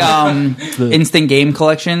Sony Instant Game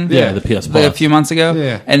Collection. Yeah, the PS Plus. A few months ago.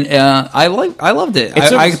 Yeah. And I loved it.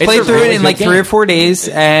 I played through it in like 3 or 4 days,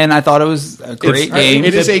 and I thought it was a great game.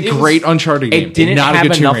 It is a great Uncharted game. It didn't not have a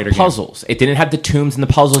good enough Tomb Raider puzzles. It didn't have the tombs and the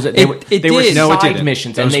puzzles. They were side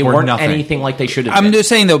missions, and they weren't anything like they should have been. I'm just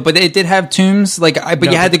saying, though, but it did have tombs, but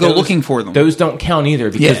you had to go looking for them. Those don't count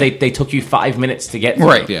either because they took you 5 minutes to get through.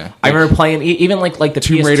 Right. Yeah. I remember playing even like the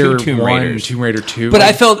Tomb Raider Tomb 1 Raiders. and Tomb Raider 2. But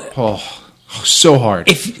I felt... so hard.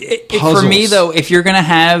 If for me, though, if you're going to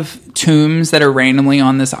have tombs that are randomly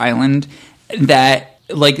on this island, that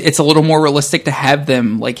like it's a little more realistic to have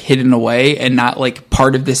them like hidden away and not like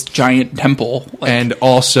part of this giant temple. And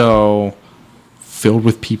also filled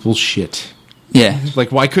with people's shit. Yeah.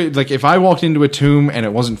 Like, why could, like, if I walked into a tomb and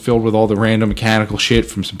it wasn't filled with all the random mechanical shit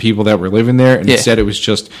from some people that were living there, and instead it was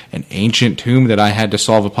just an ancient tomb that I had to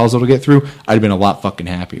solve a puzzle to get through, I'd have been a lot fucking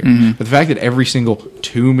happier. Mm-hmm. But the fact that every single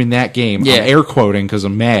tomb in that game, I'm air quoting because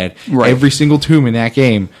I'm mad, every single tomb in that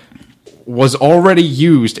game was already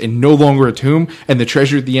used and no longer a tomb, and the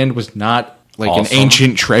treasure at the end was not like an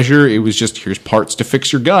ancient treasure. It was just, here's parts to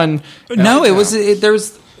fix your gun. No, there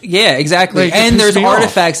was... Yeah, exactly. Like, and there's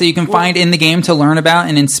artifacts that you can find in the game to learn about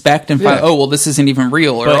and inspect and find, oh, well, this isn't even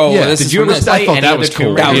real. Or, this is you ever play I thought that was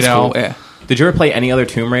cool. That was cool, yeah. Did you ever play any other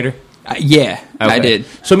Tomb Raider? Yeah, I did.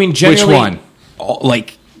 So, I mean, generally... Which one?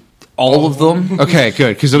 All of them. Okay,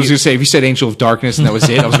 good. Because I was going to say, if you said Angel of Darkness and that was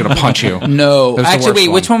it, I was going to punch you. No. Actually,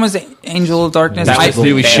 wait, which one was Angel of Darkness? That was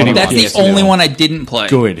really shitty. That's the only one I didn't play.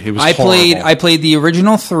 Good. It was I played the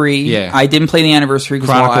original 3. Yeah. I didn't play the anniversary.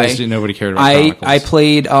 Chronicles, nobody cared about Chronicles. I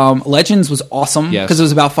played Legends was awesome because it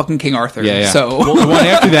was about fucking King Arthur. Yeah. So well, the one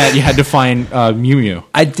after that, you had to find Mew Mew.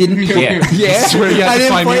 I didn't play I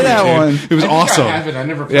didn't play that one. It was awesome. I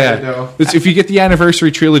never played it, though. If you get the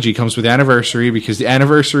Anniversary trilogy, it comes with Anniversary, because the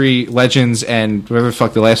Anniversary Legends and whatever the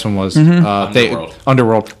fuck the last one was,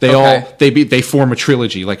 Underworld. They form a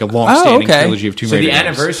trilogy, like a long-standing trilogy of Tomb Raider. So the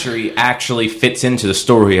anniversary actually fits into the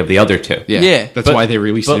story of the other two. Yeah. That's why they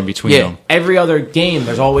released it in between them. Every other game,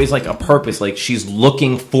 there's always like a purpose. Like she's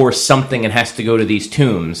looking for something and has to go to these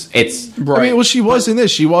tombs. It's right. I mean, well, she was in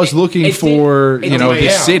this. She was looking for the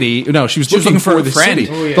city. No, she was looking for the city.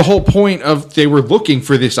 Oh, yeah. The whole point of they were looking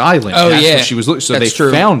for this island. Oh, That's what she was looking. So they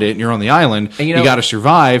found it, and you're on the island. And you got to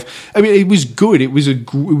survive. I mean, it was good. It was a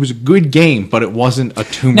good game, but it wasn't a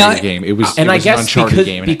Tomb Raider game. It was, an Uncharted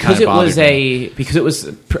game, because it was a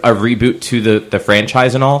reboot to the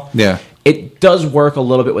franchise and all. Yeah. It does work a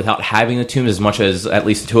little bit without having the tombs as much as at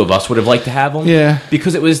least the two of us would have liked to have them. Yeah.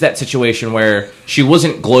 Because it was that situation where she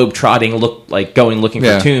wasn't globe-trotting, looking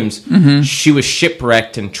for tombs. Mm-hmm. She was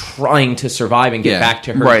shipwrecked and trying to survive and get back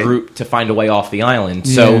to her group to find a way off the island.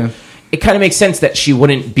 So it kind of makes sense that she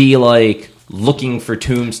wouldn't be, looking for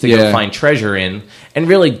tombs to go find treasure in. And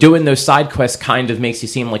really doing those side quests kind of makes you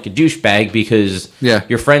seem like a douchebag because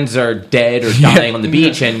your friends are dead or dying on the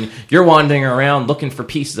beach and you're wandering around looking for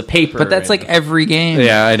pieces of paper. But that's like every game.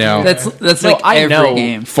 Yeah, I know. That's every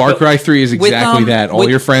game. Far Cry 3 is exactly that. All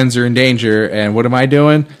your friends are in danger, and what am I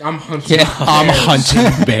doing? I'm hunting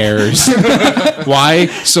hunting bears. Why?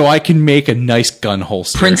 So I can make a nice gun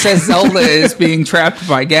holster. Princess Zelda is being trapped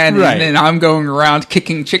by Ganon, and I'm going around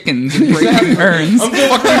kicking chickens and breaking urns.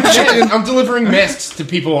 I'm delivering masks to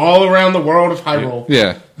people all around the world of Hyrule.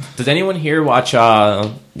 Yeah. Does anyone here watch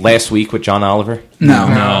Last Week with John Oliver?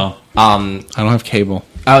 No. I don't have cable.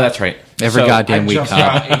 Oh, that's right. Every goddamn week, I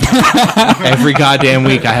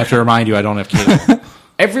have to remind you I don't have cable.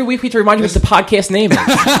 Every week we have to remind you what the podcast name is.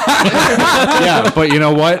 Yeah, but you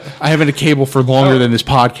know what? I haven't had a cable for longer than this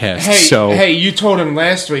podcast. Hey, you told him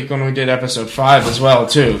last week when we did episode 5 as well,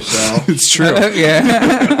 too. So it's true.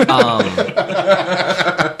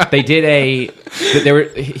 They did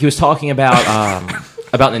he was talking about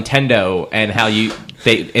Nintendo and how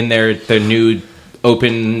in their new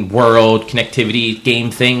open world connectivity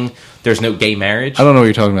game thing, there's no gay marriage. I don't know what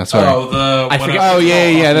you're talking about. Sorry. I forget. Oh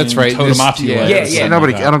yeah, that's right. Yeah.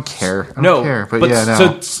 Nobody. I don't care. I don't care. But yeah,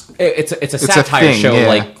 no. So it's a satire show,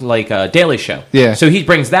 like a Daily Show. Yeah. So he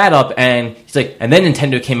brings that up, and he's like, and then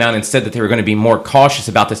Nintendo came out and said that they were going to be more cautious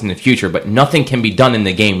about this in the future, but nothing can be done in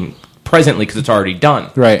the game presently because it's already done.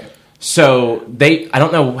 Right. So I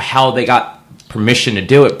don't know how they got permission to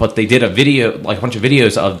do it, but they did a video, like a bunch of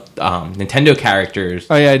videos of Nintendo characters.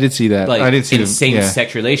 Oh yeah, I did see that. Like, I did see in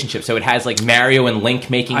same-sex relationships. So it has like Mario and Link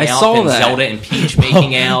making out, and that. Zelda and Peach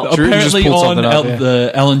making out. Apparently on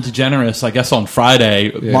the Ellen DeGeneres, I guess on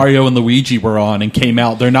Friday, Mario and Luigi were on and came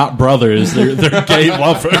out. They're not brothers; they're gay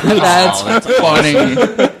lovers. That's funny.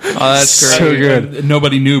 Oh, that's great. So good.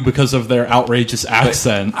 Nobody knew because of their outrageous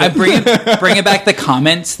accent. I bring it back the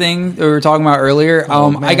comments thing that we were talking about earlier.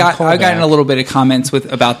 I got in a little bit of comments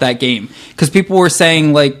about that game because people were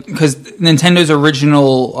saying because Nintendo's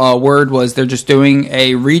original word was they're just doing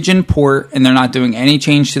a region port and they're not doing any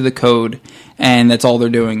change to the code, and that's all they're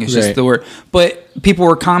doing is just the word. But people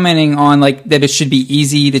were commenting on that it should be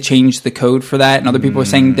easy to change the code for that, and other people were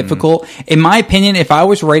saying difficult. In my opinion, if I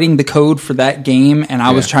was writing the code for that game and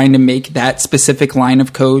I was trying to make that specific line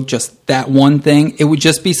of code just that one thing, it would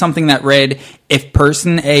just be something that read, if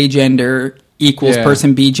person A gender equals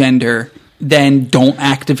person B gender, then don't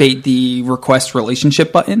activate the request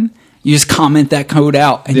relationship button. You just comment that code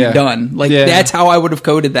out and you're done. That's how I would have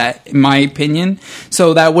coded that, in my opinion.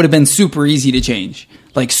 So that would have been super easy to change.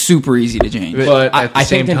 Super easy to change. But I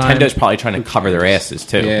think Nintendo's probably trying to cover their asses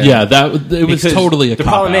too. Yeah, it was totally a the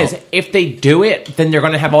problem is, if they do it, then they're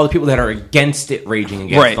going to have all the people that are against it raging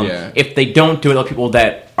against them. Yeah. If they don't do it, all the people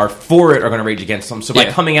that are for it are going to rage against them. So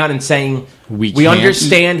by coming out and saying, we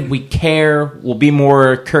understand, we care, we'll be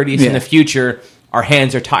more courteous in the future, our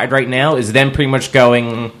hands are tied right now, is them pretty much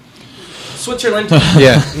going... Switzerland.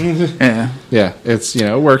 Yeah. It's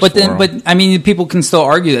it works. But I mean, people can still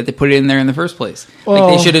argue that they put it in there in the first place. Well,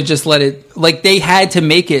 they should have just let it. They had to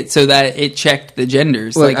make it so that it checked the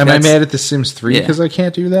genders. Am I mad at The Sims 3 because I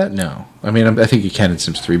can't do that? No. I mean, I think you can in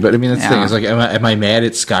Sims 3, but I mean, that's the thing. Is am I mad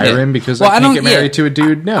at Skyrim because I can't get married to a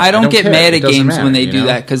dude? No, I don't get mad at games when they do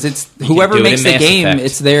that because it's whoever makes the game.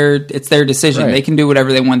 It's their decision. Right. They can do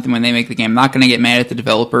whatever they want when they make the game. I'm not going to get mad at the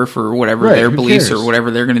developer for whatever their beliefs or whatever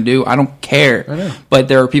they're going to do. I don't care. I know. But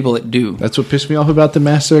there are people that do. That's what pissed me off about the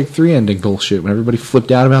Mass Effect 3 ending bullshit. When everybody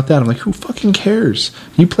flipped out about that, I'm like, who fucking cares?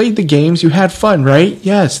 You played the games, you had fun, right?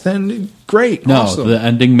 Yes, then great. No, awesome. The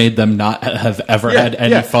ending made them not have ever had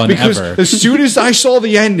any fun because ever. As soon as I saw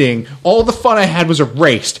the ending, all the fun I had was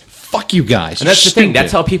erased. fuck you guys. And that's the thing.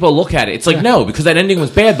 That's how people look at it. It's like, no, because that ending was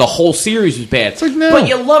bad. The whole series was bad. It's like, no. But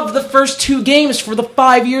you loved the first 2 games for the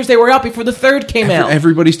 5 years they were out before the third came out.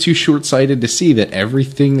 Everybody's too short-sighted to see that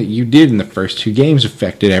everything that you did in the first 2 games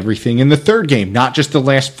affected everything in the third game, not just the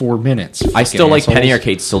last 4 minutes. I still like Penny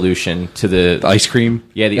Arcade's solution to the ice cream.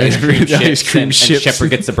 Yeah, the ice cream chips. And Shepard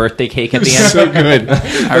gets the birthday cake at the end. So good.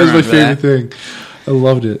 That was my favorite thing. I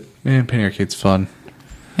loved it. Man, Penny Arcade's fun.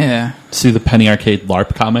 Yeah. See the Penny Arcade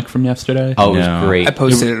LARP comic from yesterday? Oh, it was great. I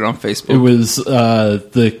posted it on Facebook. It was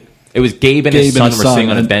It was Gabe and his son were sitting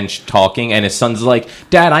on a bench talking, and his son's like,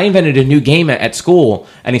 Dad, I invented a new game at school.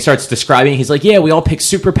 And he starts describing, he's like, yeah, we all pick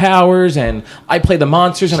superpowers, and I play the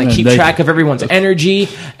monsters, and I keep track of everyone's energy.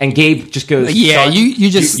 And Gabe just goes, yeah, you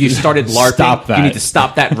started LARPing. Stop that. You need to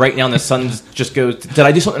stop that right now. And the son just goes, did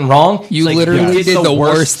I do something wrong? You literally did the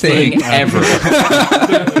worst thing ever.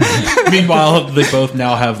 Meanwhile, they both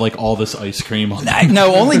now have like all this ice cream on them.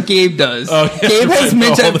 No, only Gabe does. Gabe has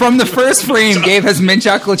mint from the first frame. Gabe has mint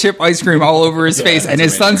chocolate chip ice cream all over his face, and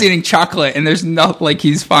his son's eating chocolate, and there's not like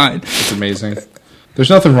he's fine. It's amazing. There's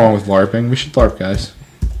nothing wrong with LARPing. We should LARP, guys.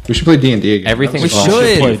 We should play D&D again. Everything we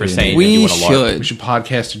should. For saying we should. We should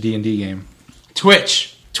podcast a D&D game. Twitch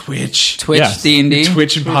Yes. D&D.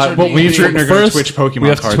 Twitch and pod. Well, we are going to Twitch Pokemon we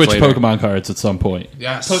have cards to Twitch later. Pokemon cards at some point.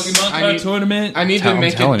 Yes. Pokemon card tournament. I need to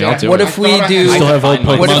make it. What if we do? Still have old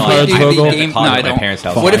Pokemon What if we cards, do Vogel? the game? No, I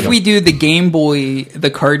don't. What if we do the Game Boy, the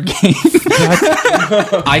card game?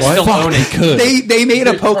 I still own it. They made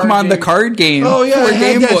a Pokemon the card game. Oh yeah, for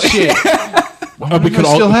Game Boy. Shit. We could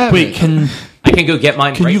all wait. I can go get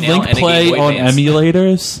mine Can right you now. link play on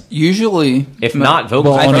emulators? Usually, If not,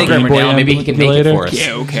 Vogel's I a think programmer Game Boy now. Maybe he can make it for us.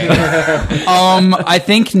 yeah, okay. I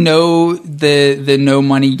think the no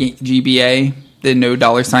money GBA, the no $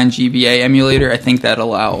 GBA emulator. I think that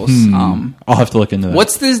allows. I'll have to look into that.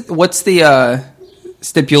 What's the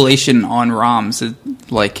stipulation on ROMs?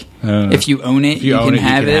 Like, if you own it, you can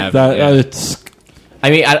have it. It's I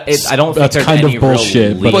mean, I don't think That's there's kind of any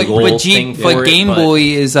bullshit, real but- legal thing for But it, Game Boy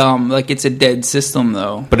is like it's a dead system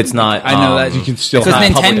though. but it's not. I know that you can still because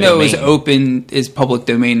have public Nintendo is public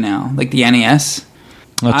domain now, like the NES.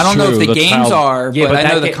 I don't know if the games are, but I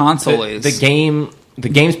know the console is. The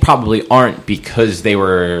games probably aren't because they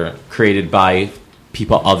were created by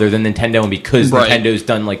people other than Nintendo, and because Nintendo's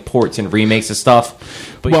done like ports and remakes of stuff.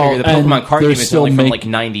 But Well, the Pokemon card game they're is still only from like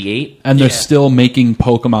 '98, and they're still making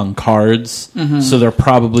Pokemon cards, so they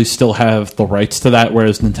probably still have the rights to that.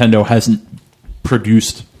 Whereas Nintendo hasn't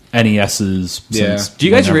produced NESs. Since Do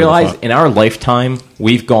you guys whenever the realize fuck. in our lifetime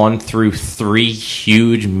we've gone through 3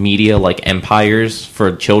 huge media like empires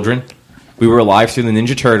for children? We were alive through the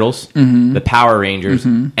Ninja Turtles, the Power Rangers,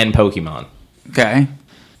 and Pokemon. Okay,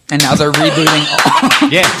 and now they're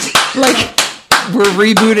rebooting. Yeah, Like we're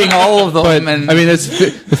rebooting all of them. But and, I mean, that's the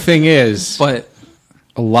thing is, but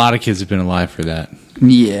a lot of kids have been alive for that.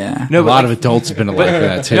 yeah, A lot of adults have been alive for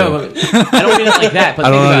that too. No, I don't mean it like that. But I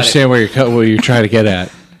don't think about understand what you're trying to get at.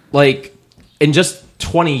 it. Like in just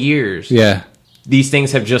 20 years, Yeah, these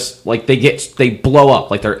things have just like they blow up.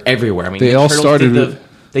 Like they're everywhere. I mean, They the all Turtles started did with-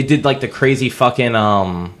 they did like the crazy fucking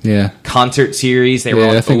yeah. concert series. They were Yeah,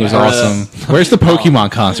 on that thing was Oprah. awesome. Where's the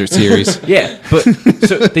Pokemon concert series? Yeah, but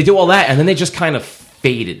so they do all that, and then they just kind of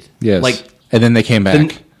faded. Yes. Like and then they came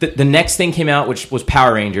back. the next thing came out, which was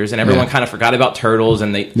Power Rangers, and everyone kind of forgot about Turtles,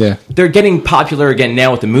 and they're getting popular again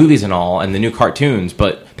now with the movies and all, and the new cartoons.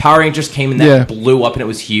 But Power Rangers came and that blew up, and it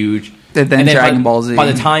was huge. And then Dragon Ball Z. By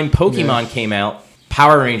the time Pokemon came out,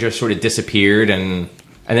 Power Rangers sort of disappeared, and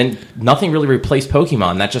then nothing really replaced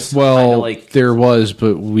Pokemon. That just kinda like there was,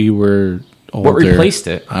 but we were older. what replaced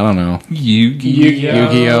it. I don't know.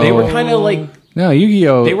 Yu-Gi-Oh. They were kind of like No,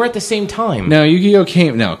 Yu-Gi-Oh. they were at the same time. No, Yu-Gi-Oh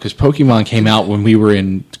came because Pokemon came out when we were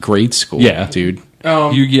in grade school. Yeah. dude.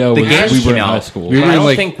 Yu-Gi-Oh. The was, games we were came in out. high school. We But were I don't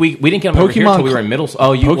like- think we didn't get them over here Pokemon until we were in middle school.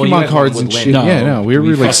 Oh, Pokemon you guys cards were and with shit. Lynn. Yeah, no, we were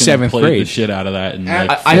like fucking 7th played grade. the shit out of that. And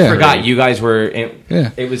like, I Yeah. forgot you guys were.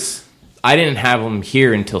 Yeah. It was. I didn't have them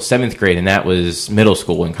here until 7th grade, and that was middle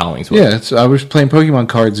school in Collingswood. Yeah, I was playing Pokemon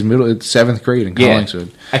cards in 7th grade in Collingswood.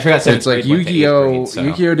 I forgot So it's like 7th grade went to 8th Yu-Gi-Oh. grade, so.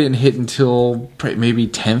 Yu-Gi-Oh didn't hit until maybe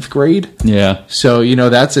 10th grade. yeah. So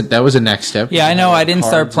that was a next step. Yeah, I know. I didn't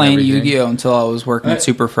start Cards and playing everything. Yu-Gi-Oh until I was working at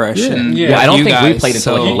Super Fresh. And Yeah, I don't you think we guys, played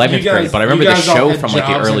until so- like 11th grade, but I remember the show from like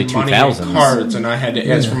the early 2000s. Cards, and I had to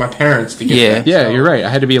ask for my parents to get Yeah. that. Yeah, you're right. I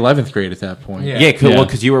had to be 11th grade at that point. Yeah. Yeah, Yeah.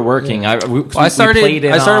 because you were working. I started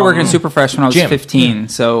working at Super Fresh when I was gym. 15.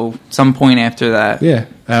 So some point after that. Yeah,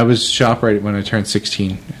 I was ShopRite when I turned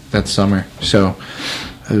 16 that summer. So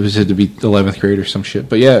it had to be 11th grade or some shit.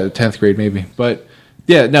 But yeah, 10th grade maybe. But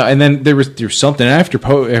Yeah, no, and then there's something after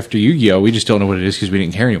Yu-Gi-Oh! We just don't know what it is because we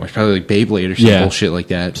didn't care anymore. It's probably like Beyblade or some bullshit like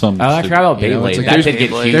that. I forgot about You know, Beyblade. it's like That there's- did get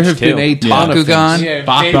huge there have too. been a ton of Bakugan. things. Yeah,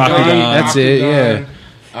 Bakugan. That's it,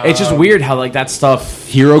 yeah. It's just weird how like that stuff.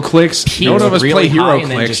 Hero Clicks. No one of us really play Hero high and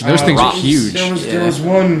then Clicks. just Those things are drops. huge. There was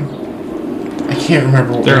one. I can't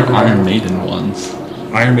remember. What They're one. Iron Maiden ones.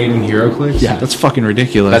 Iron Maiden Hero Clicks? Yeah. That's fucking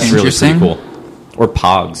ridiculous. That's really pretty Interesting. cool. Or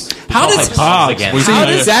Pogs. How does- I'll play Pogs again. How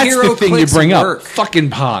does That's Hero the thing you Clicks bring work? up. Fucking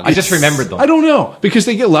Pog. I just remembered them. I don't know because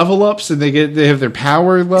they get level ups and they have their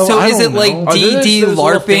power level. So I is don't it like know. DD those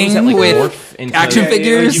little things that, LARPing like, with morph into- action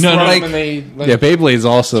figures? You No, throw no, them like and they, like, Yeah, Beyblade's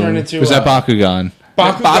awesome. Turn into, Was that Bakugan?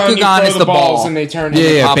 Bakugan you Bakugan throw is the balls ball. and they turn. Yeah,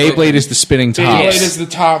 into yeah. pop Beyblade open. is the spinning Beyblade tops. is the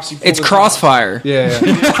tops. You pull It's the Crossfire. Yeah,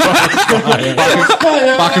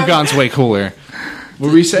 Bakugan's way cooler.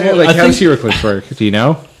 What were you saying? Like, I how does think- Hero Clicks work? Do you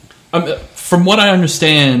know? From what I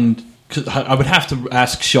understand, 'cause I would have to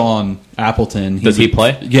ask Sean Appleton. Does he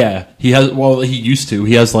play? Yeah, he has. Well, he used to.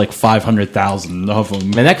 He has like 500,000 of them.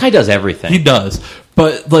 Man, that guy does everything. He does,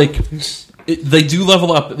 but like they do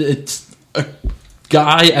level up. It's a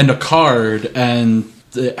guy and a card, and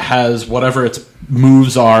it has whatever its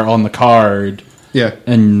moves are on the card, Yeah.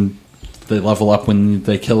 and they level up when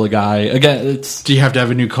they kill a guy. Again, it's Do you have to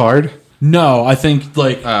have a new card? no. I think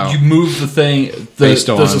like Oh. you move the thing. Based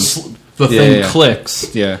on- The Yeah, thing yeah.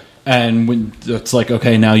 clicks. Yeah. And when it's like,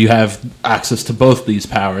 okay, now you have access to both these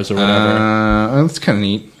powers or whatever. That's kind of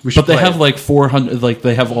neat. We should But they play have it. like 400, like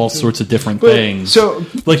they have all sorts of different But- things. so-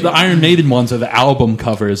 like the Iron Maiden ones are the album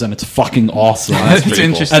covers, and it's fucking awesome. That's pretty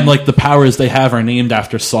interesting. And like the powers they have are named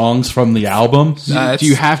after songs from the album. Do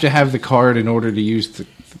you have to have the card in order to use the?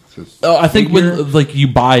 I think when like you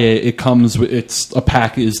buy it, it comes with it's a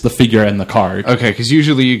pack is the figure and the card. Okay, because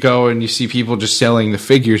usually you go and you see people just selling the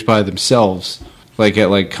figures by themselves, like at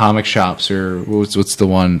like comic shops or what's the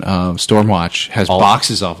one? Stormwatch has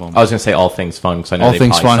boxes of them. I was gonna say All Things Fun because I know All they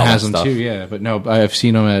Things probably Fun sell that has them stuff. too, yeah. But no, I've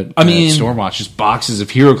seen them at, I mean- at Stormwatch. Just boxes of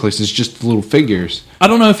Hero Clicks. It's just little figures. I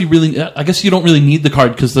don't know if you really. I guess you don't really need the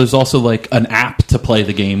card because there's also like an app to play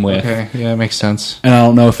the game with. Okay, yeah, it makes sense. And I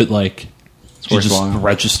don't know if it like you just worthwhile.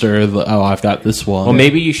 register. I've got this one. Well,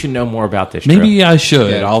 maybe you should know more about this. Maybe Drew. I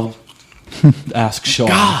should. Yeah. I'll ask Sean.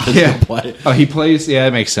 'cause Yeah. he'll play. Oh, he plays. Yeah,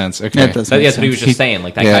 it makes sense. Okay, That does make That's what he was sense. just saying.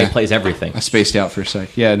 Like that Yeah. guy plays everything. I spaced out for a sec.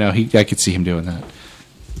 Yeah, no, I could see him doing that.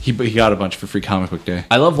 He got a bunch for Free Comic Book Day.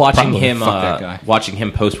 I love watching Probably. him. Fuck that guy. Watching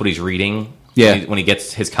him post what he's reading. Yeah. when he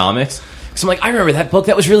gets his comics. Because I'm like, I remember that book.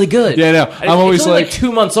 That was really good. Yeah, I know. And I'm always it's only like-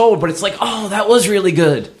 2 months old, but it's like, oh, that was really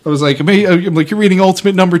good. I was like, I'm like, you're reading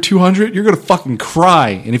Ultimate number 200. You're gonna fucking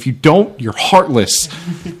cry, and if you don't, you're heartless.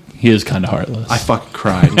 He is kind of heartless. I fucking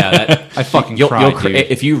cried. Yeah, that, I fucking you'll cried, cry. dude.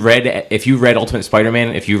 If you read Ultimate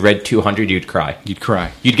Spider-Man, if you read 200, you'd cry. You'd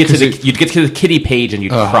cry. You'd get to the kitty page and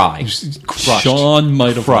you'd cry. Just crushed. Sean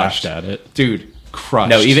might have Crushed. laughed at it. Dude, crushed.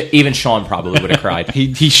 No, even Sean probably would have cried.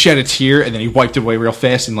 he shed a tear and then he wiped it away real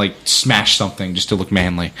fast and like smashed something just to look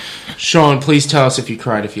manly. Sean, please tell us if you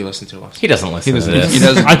cried if you listen to us. He doesn't listen doesn't- to this. He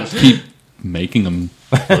doesn't. I keep making him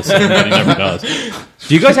listen, but he never does.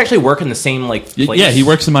 Do you guys actually work in the same place? Yeah, he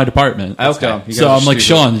works in my department. Okay. dumb. You So guys I'm are like,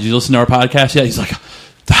 stupid. Sean, did you listen to our podcast? Yeah, he's like,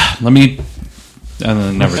 let me, and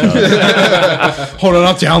then never does. Hold on,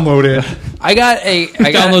 I'll download it. I got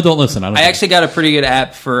Download, don't listen. I don't. I actually got a pretty good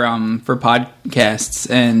app for podcasts,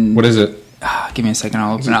 and What is it? give me a second,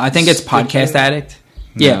 I'll open it. I think it's Podcast Addict.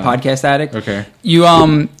 Yeah, No. Podcast Addict. Okay.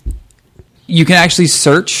 You can actually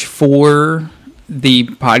search for the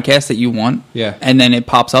podcast that you want. Yeah. and then it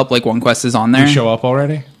pops up like One Quest is on there. Did you show up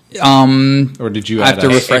already? Or did you I have add to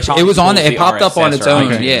us? refresh it. probably It was on pulls it. It the popped up on RSS its or own.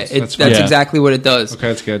 iTunes. Yeah, That's that's fine. Yeah. exactly what it does. Okay,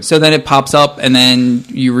 that's good. So then it pops up, and then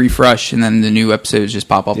you refresh, and then the new episodes just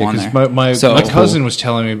pop up Yeah, on 'cause there. my So- cousin was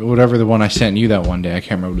telling me whatever the one I sent you that one day. I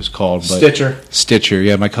can't remember what it was called. But Stitcher.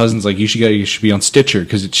 Yeah, my cousin's like, you should be on Stitcher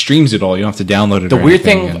because it streams it all. You don't have to download it. The or weird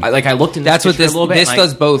anything, thing, and- I looked into That's what Stitcher this a little bit. this and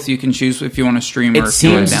does both. You can choose if you want to stream or It if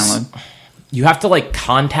you want to seems download. you have to like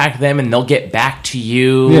contact them and they'll get back to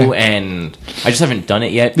you. Yeah. And I just haven't done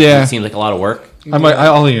it yet. Yeah. It seems like a lot of work.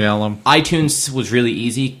 I'll email them. iTunes was really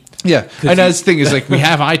easy. Yeah, and that's the thing is like we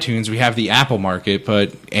have iTunes, we have the Apple market,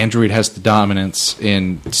 but Android has the dominance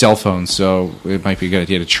in cell phones, so it might be a good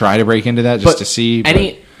idea to try to break into that just But to see.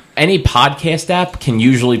 but- any podcast app can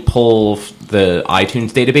usually pull the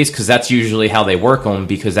iTunes database because that's usually how they work on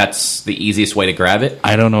because that's the easiest way to grab it.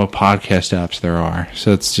 I don't know what podcast apps there are,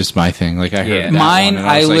 so it's just my thing. Like I heard Yeah. that Mine, one, and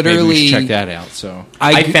I was I like, maybe we literally- should check that out. So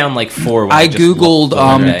I found like 4. when I just googled looked the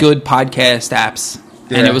other day. good podcast apps,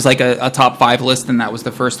 and Yeah. it was like a top 5 list, and that was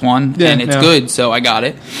the first one. Yeah, and it's yeah. good, so I got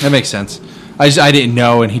it. that makes sense. I didn't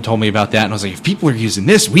know, and he told me about that, and I was like, if people are using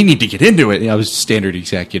this, we need to get into it. And I was standard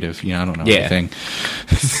executive, I don't know anything.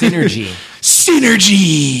 Synergy.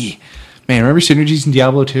 Synergy! Man, remember Synergies in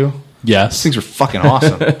Diablo 2? These Yes. things were fucking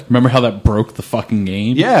awesome. Remember how that broke the fucking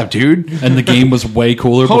game? Yeah, dude. And the game was way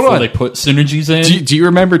cooler Hold before on. they put synergies in? Do you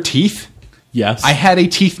remember Teeth? Yes. I had a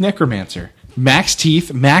Teeth Necromancer. Max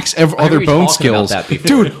Teeth, max other remember you bone talking about skills. that before.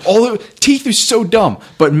 Dude, Teeth is so dumb.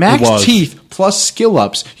 But It max was. Teeth plus skill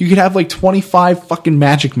ups, you could have like 25 fucking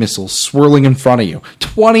magic missiles swirling in front of you.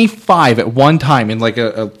 25 at one time in like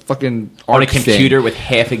a fucking On a arc computer thing. with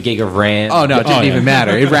half a gig of RAM. Oh no, it didn't yeah. even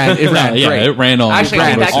matter. It ran yeah, great. it ran on. Actually, I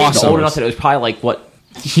ran think that was game's awesome. old enough that it was probably like what,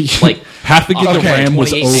 like half the gig of Okay, RAM was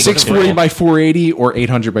 28 over. 640 by 480 or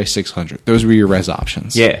 800 by 600. Those were your res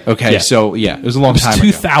options. Yeah. Okay, Yeah. so yeah, it was a long time ago.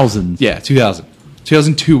 2000. Yeah, 2000.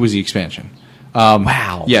 2002 was the expansion.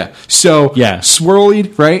 wow. Yeah. So Yeah.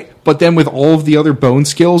 swirlied, right? But then with all of the other bone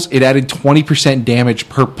skills, it added 20% damage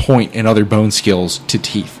per point in other bone skills to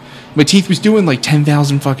Teeth. But Teeth was doing like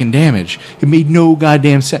 10,000 fucking damage. It made no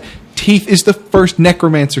goddamn sense. Teeth is the first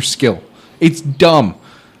necromancer skill. It's dumb.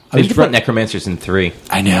 They should put Necromancers in 3.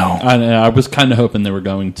 I know. I was kind of hoping they were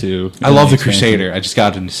going to. I love the expansion. Crusader. I just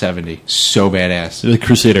got into 70. So badass. The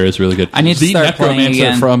Crusader is really good. I need to the start playing Necromancer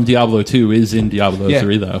again. from Diablo 2 is in Diablo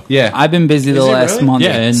 3, though. Yeah. I've been busy the Is it last really? month,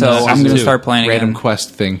 Yeah, and, so I'm going to too. start playing Random again.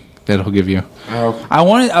 quest thing that he'll give you. Oh,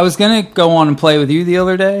 I was going to go on and play with you the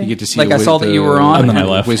other day. You get to see like the I saw wi- that you the- were on, And then I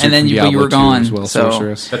left. Wizard and then from you, but you Diablo were 2 gone. as well, so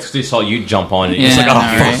Sorceress. That's because they saw you jump on it. yeah, It's like, oh,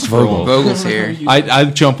 I know, right? fuck, Vogel. Vogel's here. I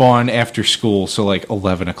jump on after school, so like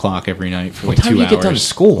 11 o'clock every night for like What time 2 do you hours. get done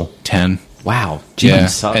school? 10. Wow. Yeah.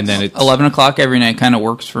 Sucks. And then it's 11 o'clock every night kind of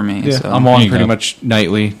works for me. Yeah, so. I'm There on you pretty go. much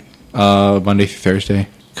nightly, Monday through Thursday,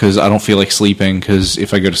 because I don't feel like sleeping. Because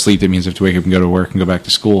if I go to sleep, that means I have to wake up and go to work and go back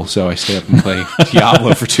to school. So I stay up and play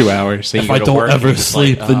Diablo for 2 hours. If go I to don't work and ever you're just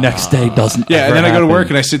sleep, like, the next day doesn't. Yeah, and ever then I go to happen. work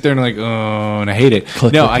and I sit there and I'm like, oh, and I hate it.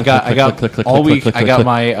 Click, No, click, I got, click, I got click, click, all click, week. click, I click, got click.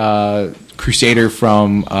 my Crusader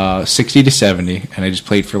from 60 to 70, and I just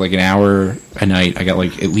played for like an hour a night. I got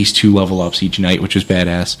like at least 2 level ups each night, which was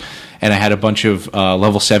badass. And I had a bunch of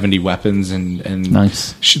level 70 weapons and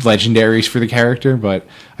Nice. legendaries for the character. But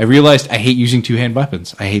I realized I hate using 2-hand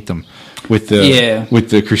weapons. I hate them with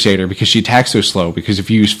the Crusader because she attacks so slow. Because if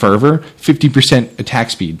you use Fervor, 50% attack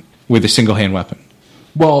speed with a single hand weapon.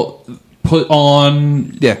 Well, put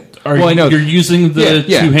on. Yeah. Are Well, I know. you're using the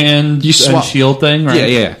Yeah. two-hand You swap- and shield thing, right?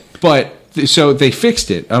 Yeah. But so they fixed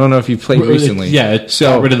it. I don't know if you played recently. Yeah, it so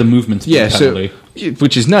got rid of the movement speed yeah, penalty.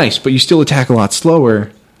 which is nice, but you still attack a lot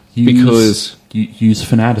slower because Use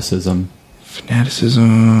fanaticism.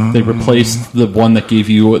 fanaticism. They replaced the one that gave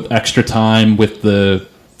you extra time with the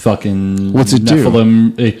fucking What's it do?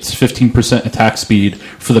 Nephilim. It's 15% attack speed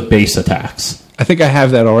for the base attacks. I think I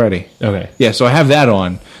have that already. Okay. Yeah, so I have that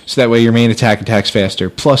on, so that way your main attack attacks faster,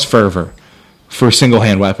 plus fervor for single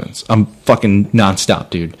hand weapons. I'm fucking nonstop,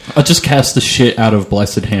 dude. I'll just cast the shit out of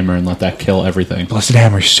Blessed Hammer and let that kill everything. Blessed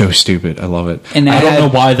Hammer is so stupid. I love it. And I don't know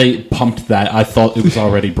why they pumped that. I thought it was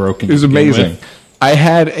already broken. It was to begin amazing. with. I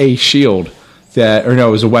had a shield that, or no,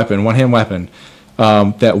 it was a weapon, one hand weapon.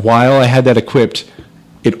 That while I had that equipped,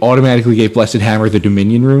 it automatically gave Blessed Hammer the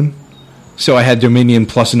Dominion rune. So I had Dominion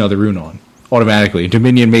plus another rune on automatically.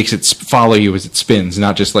 Dominion makes it follow you as it spins,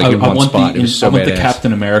 not just like in one spot. It was so I want the badass.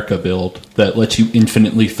 Captain America build that lets you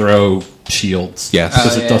infinitely throw shields. Yes.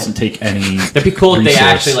 because Oh, it yeah. doesn't take any. That'd be cool if they resource.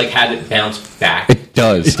 actually like had it bounce back. It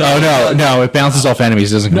does. No, it bounces off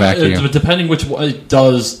enemies. It doesn't come back to you. Depending which one, it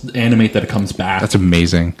does animate that it comes back. That's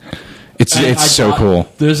amazing. It's I so got- cool.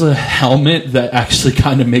 There's a helmet that actually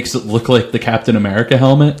kind of makes it look like the Captain America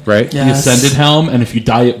helmet, Right? The Ascended helm, and if you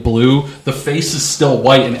dye it blue, the face is still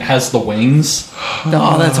white and it has the wings.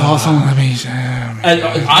 Oh, that's awesome. Amazing. And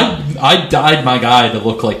I dyed my guy to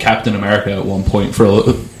look like Captain America at one point.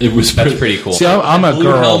 It was That's pretty cool. See, I'm a blue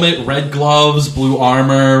girl. helmet, red gloves, blue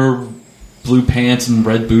armor, blue pants, and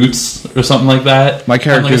red boots, or something like that. My And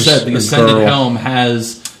character's like I said, the a Ascended girl. helm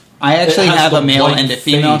has. I actually It has have the a male white and a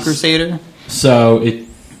female face. Crusader. So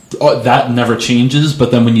that never changes,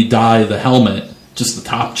 but then when you dye the helmet, just the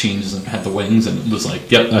top changes and had the wings, and it was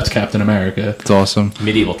like, yep, that's Captain America. It's awesome.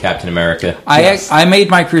 Medieval Captain America. I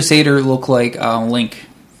made my Crusader look like Link.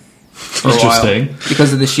 For a while. Interesting.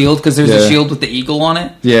 Because of the shield, because there's Yeah. a shield with the eagle on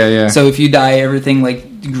it. Yeah. So if you dye everything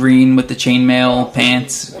like green with the chainmail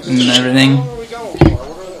pants and everything,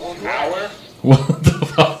 What the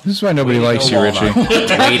fuck? This is why nobody likes you, Richie. Way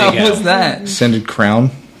to how go. was that? Ascended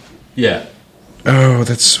crown. Yeah. Oh,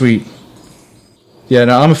 that's sweet. Yeah,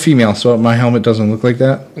 no, I'm a female, so my helmet doesn't look like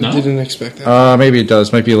that. I didn't expect that. Maybe it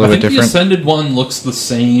does. Might be a I little think bit the different. Ascended one looks the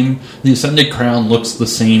same. The Ascended crown looks the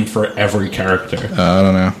same for every character. I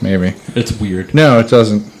don't know. Maybe. It's weird. No, it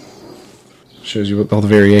doesn't. Shows you all the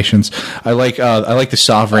variations. I like the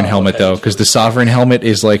Sovereign helmet though, because the Sovereign helmet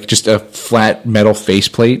is like just a flat metal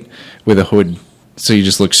faceplate with a hood, so you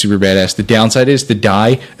just look super badass. The downside is the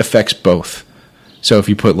dye affects both. So if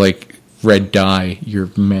you put like red dye,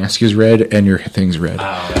 your mask is red and your thing's red.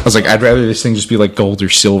 I was like, I'd rather this thing just be like gold or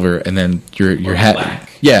silver, and then your hat. black.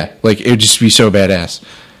 Yeah, like it would just be so badass.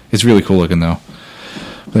 It's really cool looking though.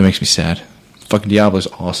 But that makes me sad. Fucking Diablo's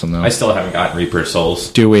awesome though. I still haven't gotten Reaper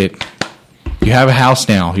Souls. Do it. You have a house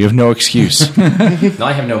now. You have no excuse. No,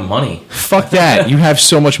 I have no money. Fuck that. You have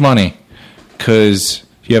so much money because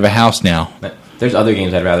you have a house now. There's other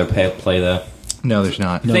games I'd rather play though. No, there's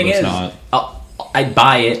not. No, Thing there's is, not. I'd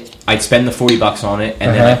buy it, I'd spend the $40 on it,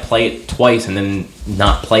 and then I'd play it twice and then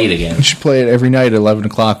not play it again. You should play it every night at 11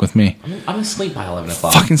 o'clock with me. I'm asleep by 11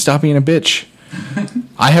 o'clock. Fucking stop being a bitch.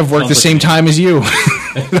 I have worked the same time as you.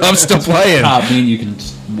 I'm still playing. Me and you can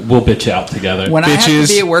we'll bitch out together. When I have Bitches.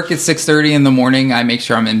 to be at work at 6:30 in the morning, I make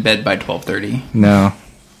sure I'm in bed by 12:30. No.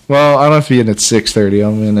 Well, I don't have to be in at 6:30.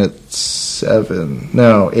 I'm in at 7.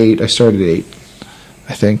 No, 8. I started at 8.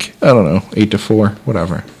 I think. I don't know. 8 to 4.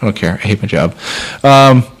 Whatever. I don't care. I hate my job.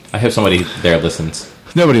 I hope somebody there listens.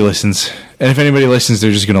 Nobody listens. And if anybody listens,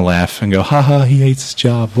 they're just going to laugh and go, haha, he hates his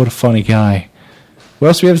job. What a funny guy. What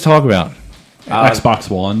else do we have to talk about? Xbox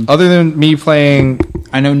One. Other than me playing,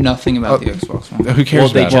 I know nothing about the Xbox One. who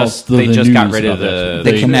cares Well, about it? they the just got news rid of of it.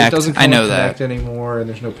 The They- Kinect. It doesn't come I know with that. Kinect anymore, and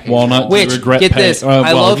there's no pay. Walnut. Which, regret get pay- this, well,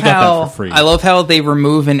 I love we got that how for free. I love how they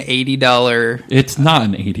remove an $80. It's not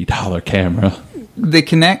an $80 camera. The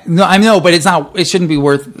Kinect. No, I know, but it's not. It shouldn't be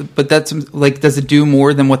worth. But that's like, does it do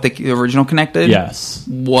more than what the original Kinect did? Yes.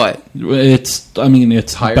 What? It's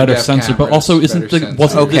Higher better def sensor, but cameras, also isn't better the sensor.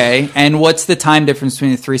 wasn't the- Okay, and what's the time difference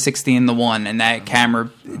between the 360 and the one and that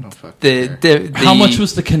camera? The How much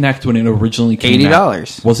was the Kinect when it originally came out?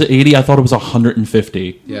 $80? Was it 80? I thought it was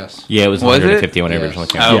 150. Yes, Yeah, it was Was it? 150 when it Yes. originally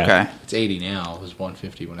came Oh, out. Yeah. okay. it's 80 now. It was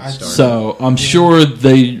 150 when it started. So I'm sure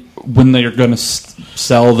when they're going to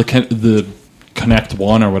sell the Kinect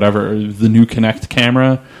One or whatever, the new Kinect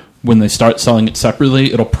camera, when they start selling it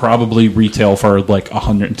separately, it'll probably retail for like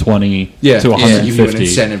 120 to give you an 150.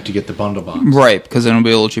 incentive to get the bundle box. Right, because it'll be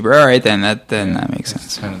a little cheaper. All right, then that makes That's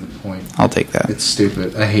sense. kind of the point. I'll take that. It's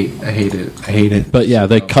stupid. I hate it. I hate it. But yeah,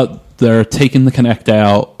 they're taking the Kinect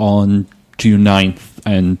out on June 9th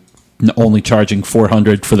and only charging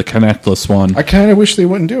 $400 for the Kinectless one. I kind of wish they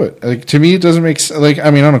wouldn't do it. Like, to me, it doesn't make sense. Like, I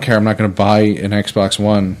mean, I don't care. I'm not going to buy an Xbox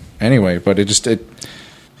One anyway. But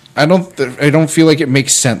I don't feel like it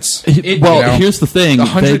makes sense. Well, you know, here's the thing: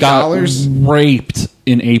 they got $100? raped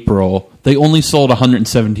in April. They only sold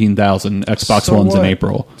 117,000 Xbox So Ones in what?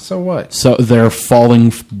 Aprl. So what? So they're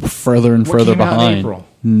falling further and What further came out in behind. April?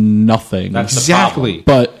 Nothing. That's the Exactly.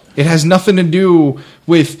 but It has nothing to do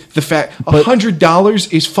with the fact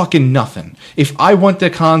 $100 is fucking nothing. If I want the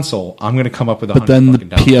console, I'm going to come up with $100. but then the fucking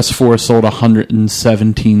dollars. PS4 sold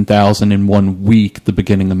 117,000 in 1 week, the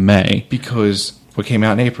beginning of May. Because what came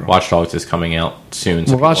out in April? Watch Dogs is coming out soon.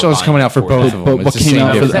 So Well, Watch people are Dogs is coming buying out for it both of them. But It's what the came same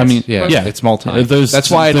out? difference. I mean, yeah, it's multi. There's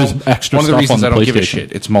That's why there's extra one of the stuff reasons on I the don't give a PlayStation.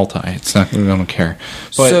 shit. It's multi. It's not. I don't care.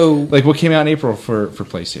 But So- like, what came out in April for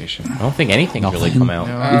PlayStation? I don't think anything's really come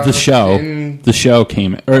out. The show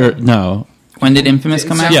came. Or no, When did Infamous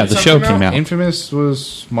come out? yeah, the show came out. Infamous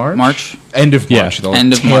was March. March? End of Yeah. March. The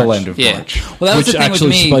End of tail March. end of Yeah. March. Well, that was Which the thing with actually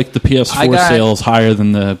me. spiked the PS4 I got- sales higher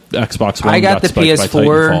than the Xbox One. I got the spiked by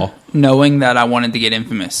PS4 Titanfall. knowing that I wanted to get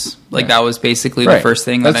Infamous. Like, that was basically the Right. first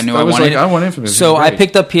thing that I That's- knew I I was wanted. like, I want Infamous. So It's I great.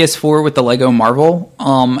 picked up PS4 with the Lego Marvel,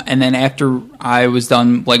 and then after I was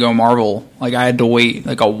done Lego Marvel, like, I had to wait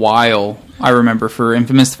like a while. I remember for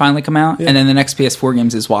Infamous to finally come out, and then the next PS4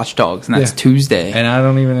 games is Watch Dogs, and that's Yeah. Tuesday. And I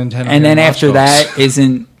don't even intend. on And then getting after Watch Dogs. that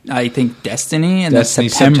isn't, I think, Destiny, and Destiny,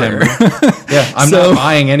 that's September. Yeah, I'm So- not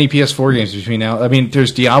buying any PS4 games between now. I mean,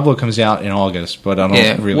 there's Diablo comes out in August, but I don't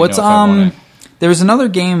Yeah. really What's know if I want There was another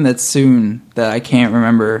game that's soon that I can't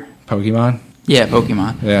remember. Pokemon. Yeah,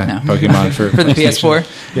 Pokemon. Yeah, No. Pokemon for for the PlayStation. PS4.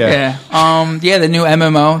 Yeah. Yeah, the new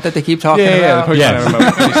MMO that they keep talking Yeah, about. Pokemon Yeah.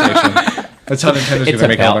 MMO for PlayStation. That's how Nintendo's going It's to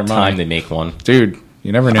make all their about time money. they make one. Dude,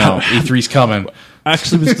 you never know. E3's coming. I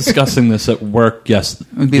actually was discussing this at work It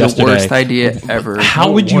would be yesterday. the worst idea ever. How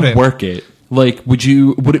No, would you wouldn't. work it? Like, would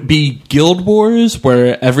it be Guild Wars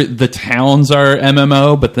where the towns are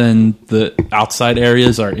MMO, but then the outside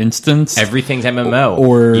areas are instance? Everything's MMO.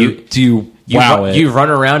 Or you, do you it. run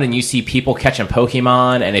around and you see people catching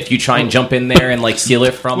Pokemon, and if you try and jump in there and like steal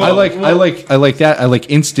it from I them, like that. I like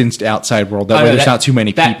instanced outside world. That way, there's not too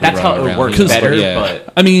many people. That's how running it around. works Because, better. yeah.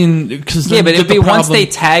 But I mean, because Yeah, but it'd be once they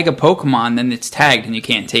tag a Pokemon, then it's tagged and you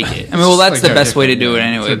can't take it. I mean, well, that's like the no best way to different, do it yeah.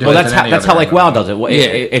 anyway. So well, than that's any how other like WoW does it. Yeah.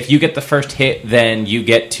 If you get the first hit, then you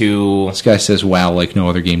get to. This guy says, "Wow, like no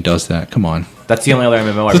other game does that." Come on. That's the only other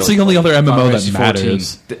MMO. That's the only other MMO Final that Fantasy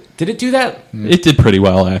matters. Did it do that? It did pretty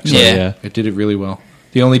well, actually. Yeah. Yeah. It did it really well.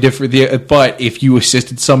 The only difference, but if you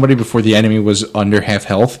assisted somebody before the enemy was under half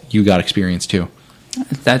health, you got experience too.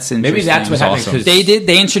 That's interesting. Maybe that's what happened. awesome. 'Cause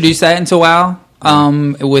They introduced that into WoW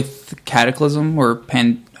with Cataclysm or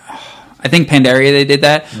I think Pandaria. They did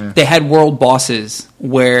that. Yeah. They had world bosses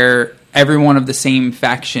where everyone of the same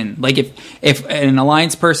faction, like if an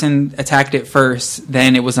alliance person attacked it first,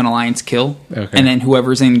 then it was an alliance kill, Okay. and then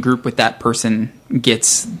whoever's in group with that person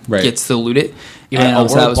gets to loot it. Even And a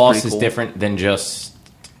so that world was boss pretty is cool. different than just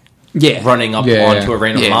Yeah, running up Yeah. onto a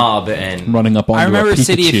random Yeah. mob and Running up on I remember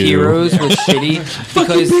City of Heroes was shitty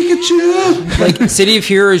because, like, City of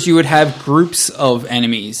Heroes, you would have groups of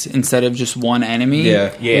enemies instead of just one enemy.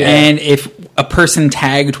 Yeah. Yeah. And if a person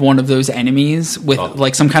tagged one of those enemies with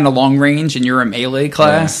like some kind of long range, and you're a melee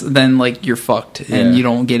class, then like you're fucked and Yeah. you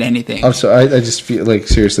don't get anything. I'm so I just feel like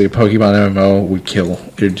seriously, a Pokemon MMO would kill.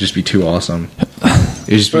 It'd just be too awesome.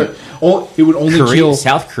 It'd just be. It would only kill.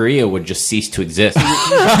 South Korea would just cease to exist.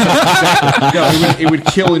 No, it would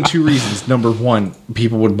kill in two reasons. Number one,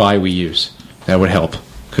 people would buy Wii U's. That would help.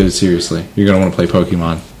 Because seriously, you're gonna want to play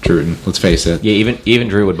Pokemon, Druden. Let's face it. Yeah, even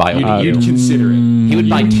Drew would buy one. You'd consider it. He would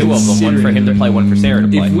buy two of them, one for him to play, one for Sarah to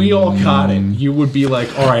play. If we all got it, you would be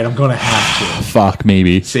like, all right, I'm going to have to. Fuck,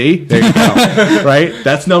 maybe. See? There you go. Right?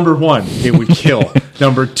 That's number one. It would kill.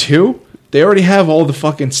 Number two, they already have all the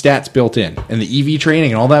fucking stats built in. And the EV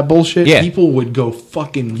training and all that bullshit. Yeah. People would go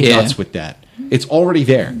fucking Yeah. nuts with that. It's already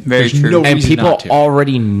there. Very There's true. No And reason people not to.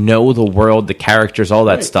 already know the world, the characters, all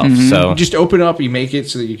that stuff. So You just open up, you make it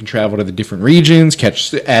so that you can travel to the different regions, certain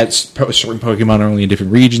Pokemon are only in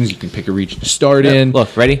different regions. You can pick a region to start in.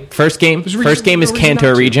 look, ready? First game There's is no reason Kanto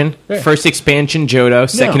not to. region. Yeah. First expansion Johto.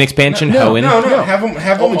 Second expansion Hoenn. No, have them.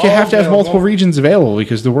 You all have to have available. multiple regions available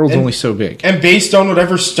because the world's only so big. And based on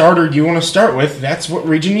whatever starter you want to start with, that's what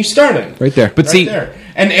region you start in. Right there. But Right see, there.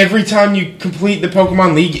 And every time you complete the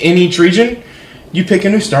Pokemon League in each region, you pick a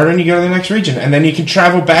new starter and you go to the next region. And then you can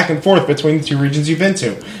travel back and forth between the two regions you've been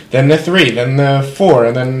to. Then the 3, then the 4,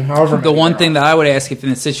 and then however The many one there thing are. that I would ask if in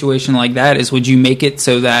a situation like that is, would you make it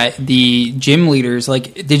so that the gym leaders,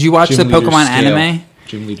 like, did you watch Gym the leaders Pokemon scale. anime?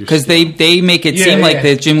 Gym leaders Because scale. they make it Yeah, seem like yeah.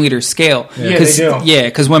 the gym leaders scale. Yeah, they do. Yeah,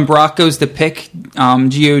 because when Brock goes to pick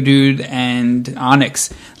Geodude and Onyx,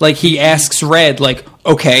 like, he asks Red, like,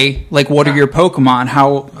 okay, like, what are your Pokemon?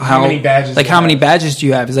 How many badges Like, do how you many have? badges do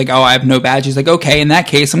you have? He's like, oh, I have no badges. Like, okay, in that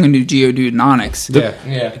case, I'm going to do Geodude and Onyx.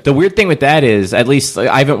 Yeah. the weird thing with that is, at least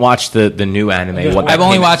I haven't watched the new anime. What that I've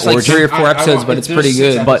only came- watched like Origin. 3 or 4 episodes, but it's there's pretty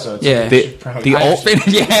 6 good. But episodes, yeah. so you should probably- the old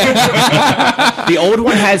yeah. the old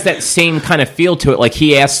one has that same kind of feel to it. Like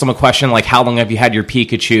he asks him a question like, "How long have you had your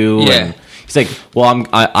Pikachu?" Yeah. And he's like, "Well,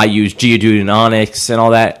 I use Geodude and Onyx and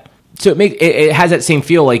all that." So it has that same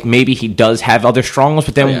feel. Like maybe he does have other strongholds,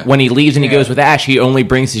 but then Yeah. when he leaves and he Yeah. goes with Ash, he only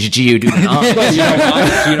brings his Geodude and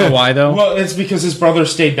Onyx. Do you know why though? Well, it's because his brother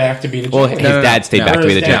stayed back to be the Well, gym his leader. dad stayed No. back to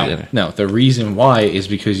be the Or his gym. dad. No, the reason why is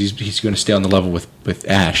because he's going to stay on the level with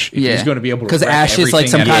Ash. If Yeah, he's going to be able to because wreck Ash is like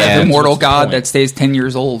some everything kind at of once, immortal what's the god point? that stays 10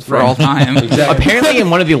 years old for all time. Apparently, in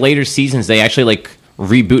one of the later seasons, they actually like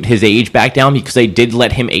reboot his age back down because they did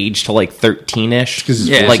let him age to like 13ish. 'Cause his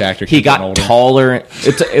Yeah. voice like actor he kept getting got older. taller.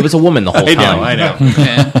 It was a woman the whole time. I know.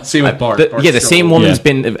 Yeah. Same with Bart. Bart's The still same old. woman's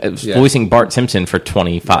Yeah. been Yeah. voicing Bart Simpson for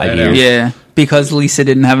 25 I know. years. Yeah, because Lisa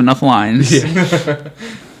didn't have enough lines. It's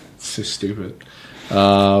so stupid.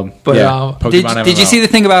 But Pokemon did you MMO. see the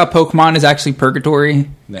thing about Pokemon is actually purgatory,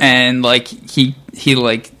 No. and like he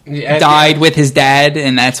like Yeah, died with his dad,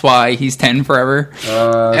 and that's why he's 10 forever.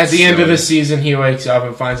 At the end of the season, he wakes up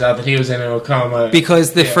and finds out that he was in a coma.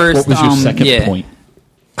 Because the Yeah. first What was your second yeah. point?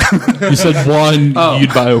 You said one,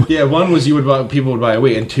 you'd buy. Yeah, one was people would buy a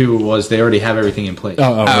Wii, and two was they already have everything in place.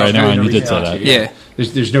 Oh, right, never mind. You did reason say not that. to, Yeah.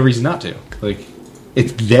 There's no reason not to. Like,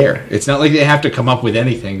 it's there. It's not like they have to come up with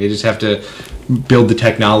anything. They just have to build the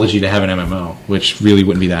technology to have an MMO, which really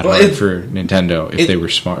wouldn't be that hard for Nintendo if they were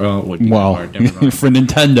smart. Well, it would be Well, hard. Never mind. for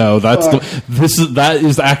Nintendo, that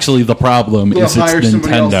is actually the problem. They'll Is it's hire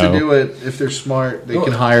somebody else to Nintendo? do it if they're smart. They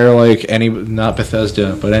can hire like not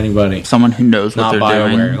Bethesda, but anybody. Someone who knows what Not they're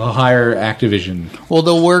BioWare. doing. They'll hire Activision. Well,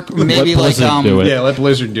 they'll work maybe Let like Blizzard do it. Yeah, let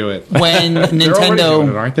Blizzard do it. when They're already doing it,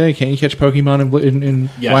 Nintendo. aren't they? Can't you catch Pokemon in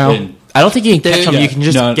WoW? and- I don't think you can catch them. Yeah. You can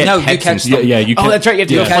just No, get no, you pets catch and them. stuff. Yeah, you Oh, can- that's right. You have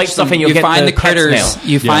to go yeah. fight stuff, and you get find the pets critters. now.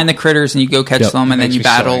 You find the critters and you go catch Yep. them, and then Makes you me so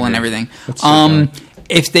battle and angry. everything. That's so dumb.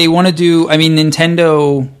 If they want to do, I mean,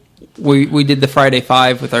 Nintendo. We did the Friday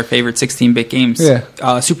 5 with our favorite 16-bit games.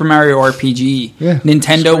 Yeah. Super Mario RPG. Yeah.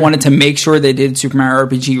 Nintendo wanted to make sure they did Super Mario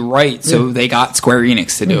RPG right, so they got Square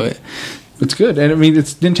Enix to do it. It's good, and I mean,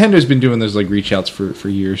 Nintendo's been doing those like reach outs for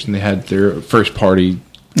years, and they had their first party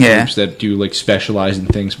groups that do like specialize in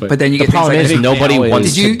things. But But then you The get things problem like is nobody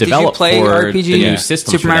wants Did you to develop play for RPG? the new Yeah.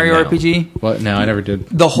 systems Super for them Mario now. RPG? what? No, I never did.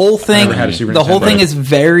 The whole thing, never had a Super the whole Nintendo. thing is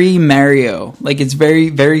very Mario. Like it's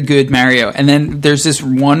very, very good Mario. And then there's this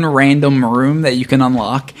one random room that you can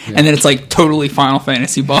unlock, and then it's like totally Final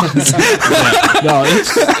Fantasy boss. No,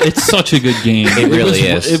 it's such a good game. It really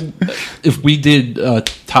is. If we did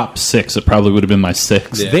top 6, it probably would have been my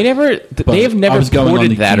 6. They have I never was going on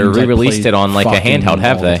ported the that or games I re-released played it on like a fucking handheld,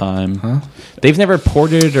 have all they? the time. They've never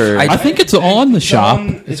ported or. I think it's on the shop.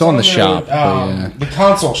 It's on the shop, but yeah. The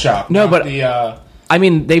console shop. No, not but- the I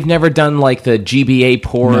mean, they've never done like the GBA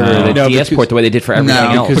port or the No, DS because- port the way they did for everything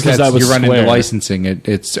else. because Because that was you're running Square. into licensing.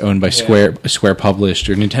 It's owned by Square published,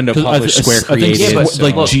 or Nintendo 'Cause published, Square I think created. but- so-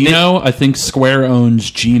 like look, Geno, I think Square owns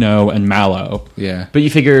Geno and Mallow. yeah. But you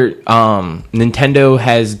figure Nintendo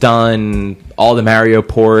has done all the Mario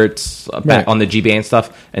ports back Right. on the GBA and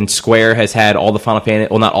stuff, and Square has had all the Final Fantasy.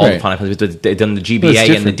 Well, not all the Right. Final Fantasy, but they've done the But GBA it's and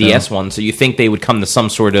the different, DS though. one. So you think they would come to some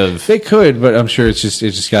sort of They could, but I'm sure it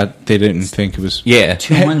just got. They didn't think it was. yeah.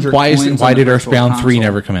 200 Why coins why on did the virtual Earthbound 3 console.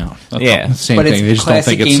 never come out? Yeah. Same But it's thing. They just don't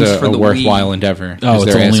classic think it's games for a the worthwhile Wii. endeavor. Oh, 'cause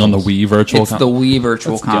it's they're only on the assholes. Wii Virtual It's the Wii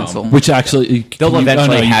Virtual Console. Which actually... They'll can you-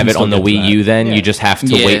 eventually you have can it still on the get to Wii that. U. Then you just have to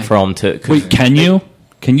Yeah. wait for them to. 'cause Wait, can you?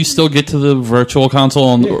 Can you still get to the Virtual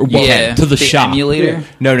Console? Yeah, to the shop. emulator.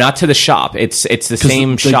 No, not to the shop. It's the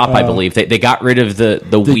same they- shop, I believe. They got rid of the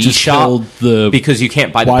They Wii just shop killed the because you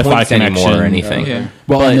can't buy the Wi-Fi points anymore or connection. anything. Yeah.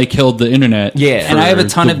 Well, But- and they killed the internet. Yeah. And I have a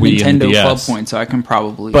ton for of the Wii and Nintendo DS. Club points, so I can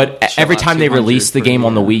probably. But shell every out time they 200 release the for game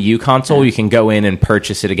on the Wii U console, you can go in and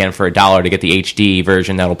purchase it again for $1 to get the HD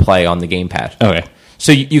version that'll play on the gamepad. Okay.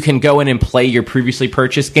 So you can go in and play your previously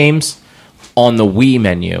purchased games on the Wii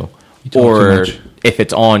menu, talk too or much. if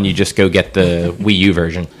it's on, you just go get the Wii U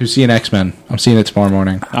version. Who's seeing X-Men? I'm seeing it tomorrow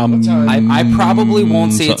morning. I probably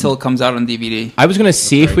won't see it till it comes out on DVD. I was going to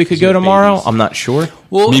see if we could go tomorrow. I'm not sure.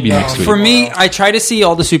 Well, Maybe next week. For me, I try to see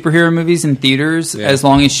all the superhero movies in theaters as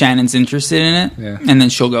long as Shannon's interested in it, Yeah. and then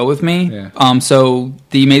she'll go with me. Yeah. So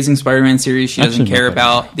the Amazing Spider-Man series she doesn't Actually, care not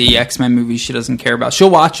bad. about. The X-Men movies she doesn't care about. She'll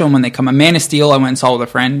watch them when they come out. Man of Steel I went and saw with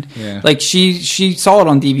a friend. Yeah. Like she saw it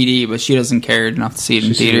on DVD, but she doesn't care enough to see it in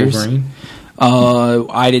Did you see theaters. Wolverine?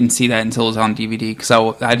 I didn't see that until it was on DVD because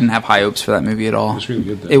I didn't have high hopes for that movie at all. It was really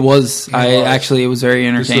good, though. It was. was. It was very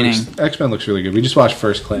entertaining. X-Men looks really good. We just watched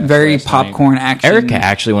First Class. Very last night. popcorn action. Erica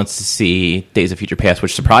actually wants to see Days of Future Past,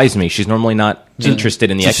 which surprised me. She's normally not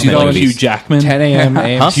interested in the You X-Men know movies. Hugh Jackman? 10 a.m.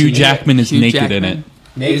 AMC. Hugh Jackman is Hugh naked Jackman? in it.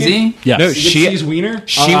 Is he? Yes. No, She sees Wiener?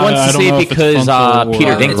 She I wants to don't see know it if it's because frontal or-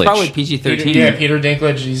 Peter It's probably Dinklage. PG-13. Yeah, Peter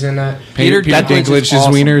Dinklage, he's in that. Peter Peter Dinklage is Dinklage's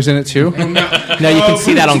awesome. Wiener's in it too. No, you can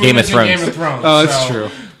see that on Game of Thrones. Oh, that's true.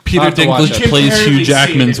 Peter I'll have to watch Dinklage it. plays Comparatively Hugh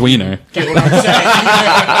Jackman's seen. wiener. Get what I'm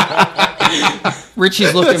saying?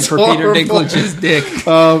 Richie's looking for Peter horrible. Dinklage's dick.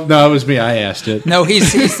 No, it was me. I asked it. No, he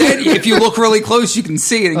said if you look really close, you can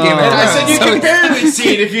see it in Game of And I Thrones. said you So can it's- barely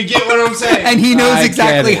see it if you get what I'm saying. and he knows I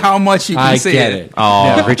exactly get it. how much you can I see get it. it.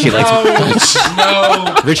 Oh, Richie likes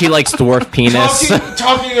no. Richie likes dwarf penis.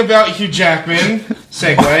 Talking about Hugh Jackman,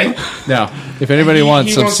 segue. No. If anybody He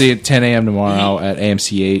wants, I'm wants- seeing it 10 a.m. tomorrow at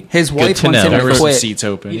AMC 8. His wife to wants know. him There to were some quit. seats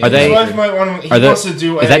open. Are they- His wife might want to, he are they- wants to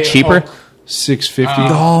do is a that cheaper? Hulk. $650.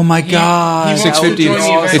 Oh my god! he $650. wants to join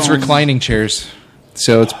the It's event. reclining chairs,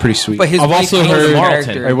 so it's pretty sweet. But his I've wife also hates heard- the Marlton.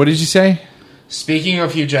 character. Wait, what did you say? Speaking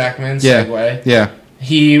of Hugh Jackman, Yeah. segue. Yeah.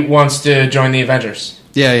 He wants to join the Avengers.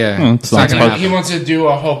 Yeah, yeah. Oh, it's not gonna part- happen. He wants to do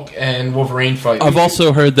a Hulk and Wolverine fight. I've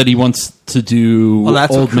also heard that he wants to do Well,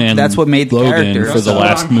 that's Old what- Man that's what made the Logan character. for the That's what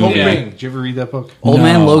last I'm movie. hoping. Did you ever read that book? Old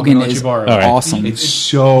Man No. Logan I'm gonna let is you borrow it. All right. awesome. It's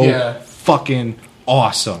so Yeah. fucking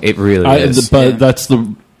awesome. It really is. But Yeah. that's the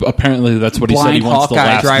apparently that's what he said. Blind He wants the Hawkeye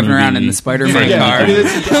last driving movie. around in the Spider-Man Yeah, car.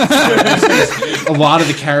 I mean, a lot of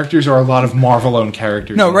the characters are a lot of Marvel-owned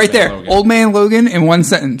characters. No, in right there. Logan. Old Man Logan in one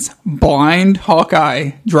sentence. Blind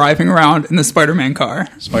Hawkeye driving around in the Spider-Man car.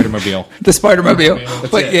 Spider-Mobile. The Spider-Mobile.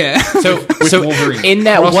 But it. yeah. So Wolverine. in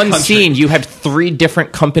that Cross one country. scene, you had 3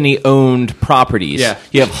 different company-owned properties. Yeah.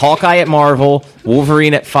 You have Hawkeye at Marvel,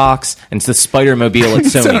 Wolverine at Fox, and it's the Spider-Mobile at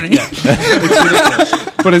Sony.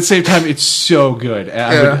 But at the same time, it's so good.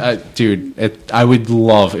 I would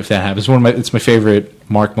love if that happens. It's my favorite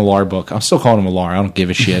Mark Millar book. I'm still calling him Millar. I don't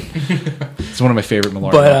give a shit. It's one of my favorite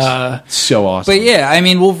Millar books. It's so awesome. But yeah, I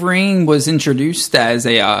mean, Wolverine was introduced as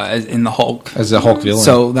in the Hulk. As a Hulk villain.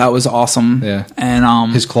 So that was awesome. Yeah.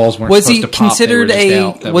 And his claws weren't was supposed he to pop, considered they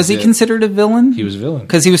were just out. That was he it. considered a villain? He was a villain.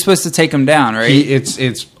 Because he was supposed to take him down, right? It's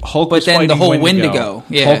Hulk But was then the fighting whole Wendigo.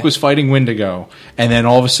 yeah. Hulk was fighting Wendigo, and then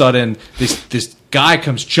all of a sudden this guy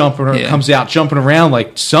comes out jumping around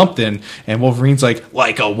like something, and Wolverine's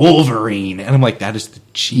like a Wolverine, and I'm like, that is the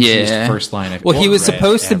cheesiest first line I've Well, he was read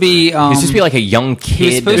supposed to ever. be. He's supposed to be like a young He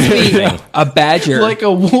was kid. supposed to be a badger, like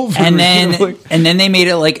a Wolverine, and then they made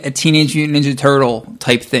it like a Teenage Mutant Ninja Turtle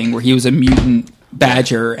type thing where he was a mutant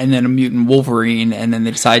badger and then a mutant Wolverine, and then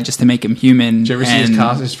they decided just to make him human. Did you ever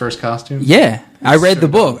see his first costume? Yeah, I read the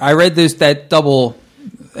book. I read that double.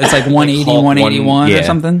 It's like 180, Hulk 181 yeah. or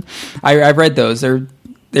something. I've read those. They're.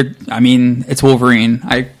 I mean, it's Wolverine.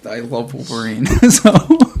 I love Wolverine. So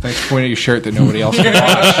Thanks for pointing at your shirt that nobody else can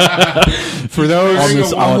watch. For those On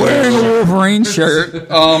this I'm wearing a Wolverine shirt,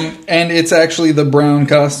 and it's actually the brown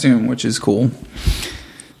costume, which is cool.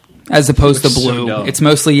 As opposed to Looks so blue, dumb. it's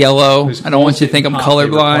mostly yellow. His I don't want you to claws think I'm didn't pop, they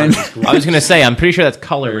were colorblind. part of his I was going to say, I'm pretty sure that's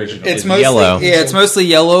color. It's is mostly yellow. Yeah, it's mostly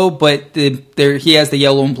yellow, but he has the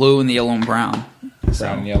yellow and blue and the yellow and brown.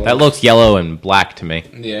 brown and yellow. That looks yellow and black to me.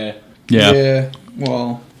 Yeah. Yeah.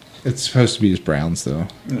 Well, It's supposed to be just browns though.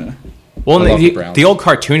 Well, I love the in browns. the old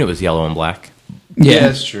cartoon, it was yellow and black. yeah.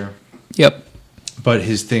 that's true. Yep. But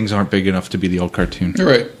his things aren't big enough to be the old cartoon. You're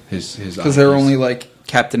right. His Because they're only like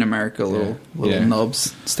Captain America, little Yeah.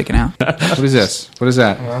 nubs sticking out. What is this? What is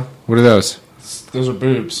that? What are those? Those are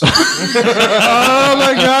boobs. Oh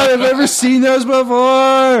my god! I've never seen those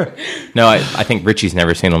before. No, I think Richie's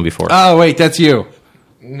never seen them before. Oh wait, that's you.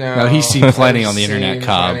 No, he's seen plenty on the I've internet, seen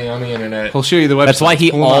Cobb. plenty on the internet. He'll show you the website. That's why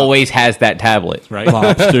he Pull 'em up. always has that tablet. right.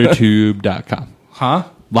 LobsterTube.com. Huh?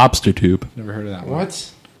 LobsterTube. Never heard of that one.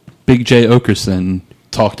 What? Big J. Okerson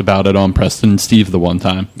talked about it on Preston and Steve the one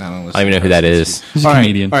time. I don't I don't even know who that is. He's a All right,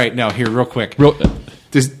 comedian. all right. Now here, real quick. Real-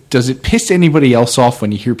 Does it piss anybody else off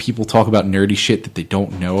when you hear people talk about nerdy shit that they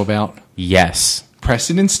don't know about? Yes.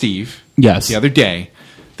 Preston and Steve. Yes. The other day,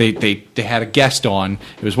 they had a guest on.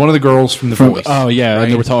 It was one of the girls from The Voice. Oh, yeah. right?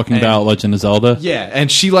 And they were talking And- about Legend of Zelda. Yeah,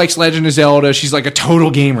 and she likes Legend of Zelda. She's like a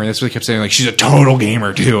total gamer. That's what they kept saying. Like, she's a total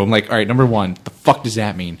gamer, too. I'm like, all right, number one, the fuck does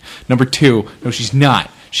that mean? Number two, no, she's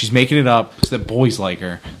not. She's making it up so that boys like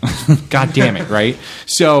her. God damn it, right?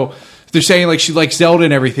 So they're saying, like, she likes Zelda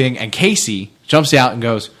and everything, and Casey jumps out and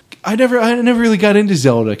goes, I never really got into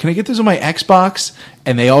Zelda. Can I get this on my Xbox?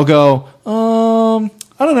 And they all go,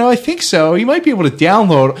 I don't know. I think so. You might be able to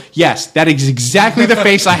download. Yes, that is exactly the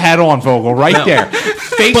face I had on, Vogel, right there.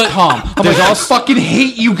 Face palm. I'm like, I fucking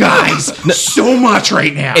hate you guys so much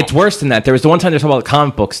right now. It's worse than that. There was the one time they were talking about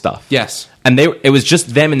comic book stuff. Yes. And it was just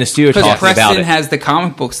them in the studio Because talking about Preston it. has the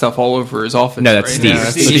comic book stuff all over his office. No, that's right? Steve. Yeah,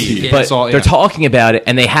 that's Steve. Steve. Yeah. But That's all, yeah. they're talking about it,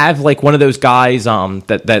 and they have like one of those guys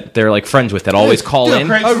that they're like friends with that always call in.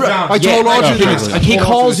 Craig I Johnson. told Yeah, Audrey this. I He told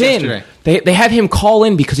calls Audrey this in. yesterday. They have him call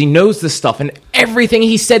in because he knows this stuff, and everything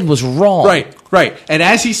he said was wrong. Right. And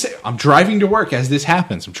as he said, I'm driving to work as this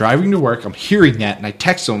happens. I'm driving to work. I'm hearing that, and I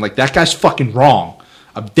text him like, that guy's fucking wrong.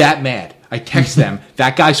 I'm that mad. I text them,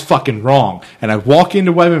 that guy's fucking wrong. And I walk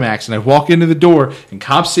into Webimax, and I walk into the door, and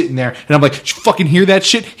Cobb's sitting there, and I'm like, did you fucking hear that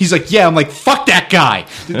shit? He's like, yeah. I'm like, fuck that guy.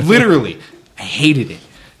 Literally. I hated it.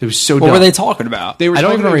 It was so dumb. What were they talking about? They were I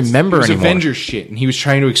don't talking even about- remember it was anymore. Avengers shit, and he was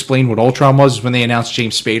trying to explain what Ultron was when they announced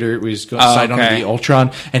James Spader was going to sign on to okay. be Ultron,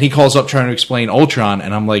 and he calls up trying to explain Ultron,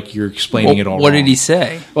 and I'm like, you're explaining it all What wrong. did he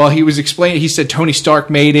say? Well, he was explaining. He said Tony Stark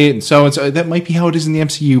made it, and so. That might be how it is in the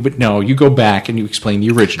MCU, but no, you go back and you explain the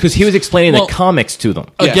original. Because he was explaining Well- the comics to them.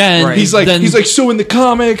 Again, right. He's like, then- so in the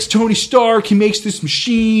comics, Tony Stark, he makes this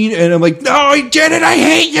machine, and I'm like, no, he did it. I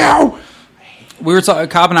hate you. We were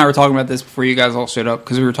Cobb and I were talking about this before you guys all showed up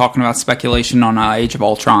because we were talking about speculation on Age of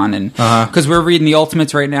Ultron and because we're reading the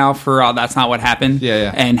Ultimates right now for That's Not What Happened.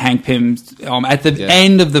 Yeah. And Hank Pym at the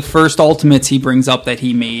end of the first Ultimates, he brings up that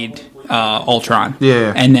he made Ultron.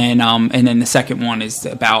 Yeah. And then the second one is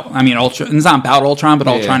about. I mean, Ultron. It's not about Ultron, but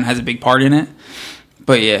Ultron has a big part in it.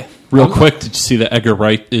 But yeah. Real quick, did you see that Edgar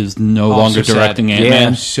Wright is no longer so directing sad. Ant-Man?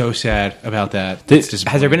 I'm so sad about that. Has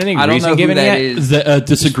there been any I don't know reason who given that yet? is. The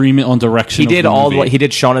disagreement on direction. He did of the movie. he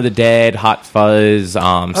did Shaun of the Dead, Hot Fuzz,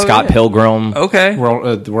 Scott yeah. Pilgrim. Okay.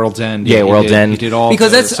 The World's End. Yeah, World's He End. did all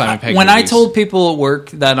Because the that's Simon Pegg when I movies. told people at work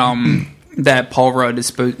that that Paul Rudd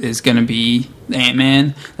is going to be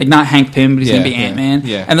Ant-Man, like not Hank Pym, but he's going to be Yeah, Ant-Man.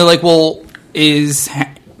 yeah. And they're like, "Well, is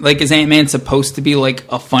Ant-Man supposed to be like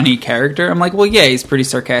a funny character?" I'm like, "Well, yeah, he's a pretty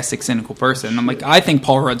sarcastic, cynical person." I'm like, "I think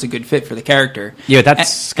Paul Rudd's a good fit for the character." Yeah, that's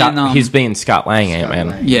A- Scott. and, He's being Scott Lang Ant-Man.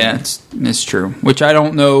 Lang. Yeah, it's true. Which I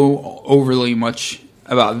don't know overly much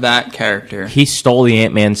about that character. He stole the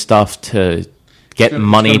Ant-Man stuff to get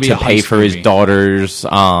money gonna be to a pay heist for his movie. daughter's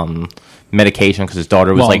medication because his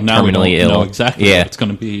daughter was like now we terminally don't ill. know exactly yeah, what it's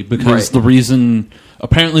going to be because the reason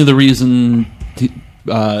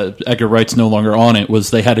Edgar Wright's no longer on it was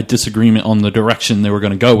they had a disagreement on the direction they were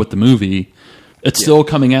going to go with the movie. It's still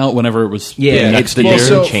coming out whenever it was next it's year.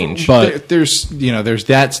 supposed to change. But there's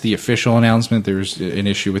that's the official announcement. There's an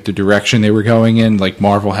issue with the direction they were going in. Like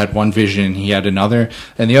Marvel had one vision, he had another,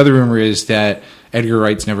 and the other rumor is that Edgar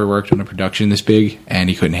Wright's never worked on a production this big, and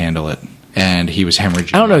he couldn't handle it, and he was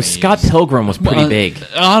hemorrhaging. I don't know. money. Scott Pilgrim was pretty big.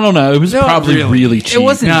 I don't know. It was probably really cheap. It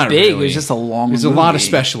wasn't Not big. It really. was just a long. There's a lot of movie.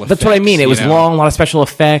 special effects. That's what I mean. It was you know? long, a lot of special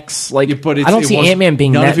effects. Like, Yeah, but I don't see Ant-Man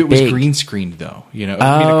being none that of it was big. green screened though. You know,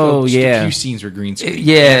 Oh, just yeah. a few scenes were green screened.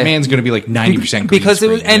 Yeah. Ant-Man's going to be like 90% green because it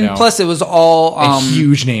was, screen, and you know? plus it was all And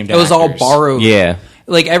huge named It was all actors. borrowed. Yeah.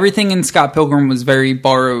 Like everything in Scott Pilgrim was very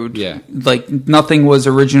borrowed. Yeah. Like nothing was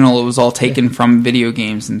original. It was all taken from video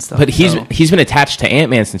games and stuff. But he's so. been attached to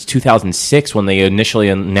Ant-Man since 2006 when they initially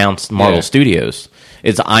announced Marvel Yeah. Studios.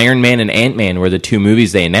 It's Iron Man and Ant-Man were the two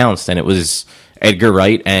movies they announced, and it was Edgar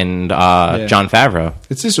Wright and Jon Favreau.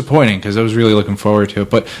 It's disappointing because I was really looking forward to it.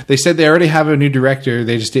 But they said they already have a new director.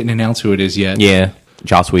 They just didn't announce who it is yet. Yeah,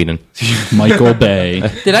 Joss Whedon. Michael Bay.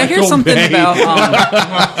 Did I hear Michael something Bay. about? Did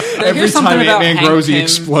I hear Every something time about Ant-Man Hank grows, he Pym?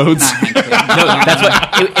 explodes. Not Hank Pym. No, that's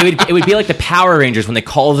what it would be like the Power Rangers when they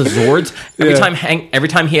call the Zords. Every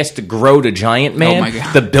time he has to grow to Giant Man, my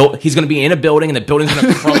God. he's going to be in a building and the building's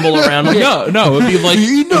going to crumble around him. No, it would be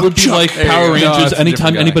like Power No, Rangers. it's a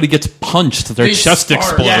Anytime different guy. anybody gets punched, their They chest spark.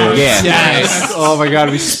 explodes. Yeah. Yes. Oh my god,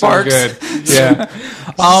 it'd be so Sparks. good. Yeah.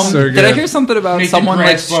 So Did I good. hear something about Make the someone like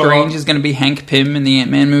grass blow Strange up. is going to be Hank Pym in the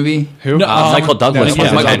Ant-Man movie? Who? No, Michael Douglas yeah,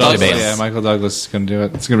 was Michael attached to Douglas. Bane. Yeah, Michael Douglas is going to do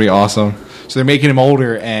it. It's going to be awesome. So they're making him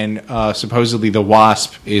older, and supposedly the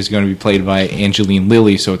Wasp is going to be played by Angeline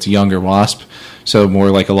Lilly, so it's a younger Wasp. So more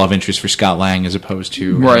like a love interest for Scott Lang as opposed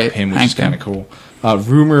to Right, Hank Pym, which Hank is kind of Pym. cool.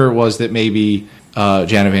 Rumor was that maybe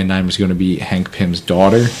Janet Van Dyne was going to be Hank Pym's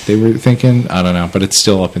daughter. They were thinking. I don't know, but it's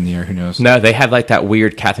still up in the air. Who knows? No, they had like that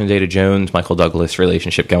weird Catherine Zeta-Jones, Michael Douglas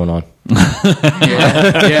relationship going on.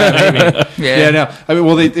 Yeah, maybe. Yeah. Yeah, no. I mean,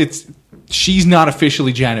 well, it's she's not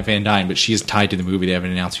officially Janet Van Dyne, but she is tied to the movie. They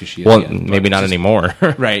haven't announced who she is Well, yet. maybe But not just- anymore.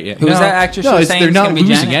 Right. Yeah. Who's that actress No, you're it's, saying they're is not gonna be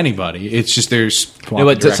losing Janet? anybody. It's just there's. No,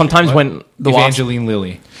 but sometimes when The Wasp? Evangeline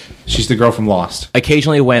Lilly, she's the girl from Lost,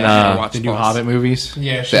 occasionally when the new Hobbit movies.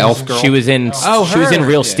 Yeah, the elf girl. she was in Oh, she was in her.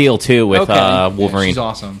 Real Yeah. Steel too with Okay. Yeah, Wolverine. she's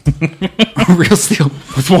awesome Real Steel.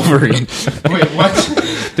 with Wolverine. Wait, what?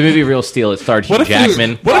 The movie Real Steel, it starred Hugh if you-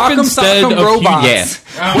 Jackman. What if instead of Hugh, robots?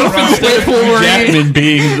 Yeah. what if instead of Hugh Jackman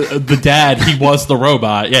being the dad, he was the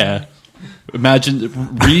robot? Yeah. Imagine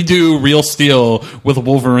redo Real Steel with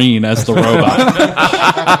Wolverine as the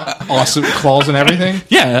robot. Awesome claws and everything.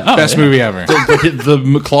 Yeah, oh, Best yeah. movie ever.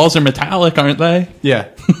 The claws are metallic, aren't they? Yeah.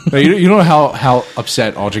 No, you know how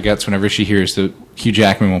upset Audra gets whenever she hears that Hugh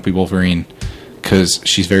Jackman won't be Wolverine because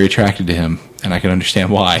she's very attracted to him, and I can understand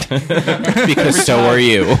why. Because so are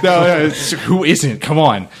you. No, it's, who isn't? Come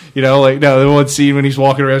on, the one scene when he's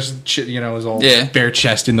walking around, is all bare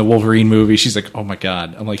chest in the Wolverine movie. She's like, "Oh my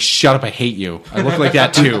god!" I'm like, "Shut up! I hate you. I look like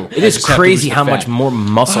that too." It is crazy how much more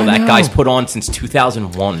muscle that guy's put on since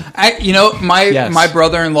 2001. Yes. My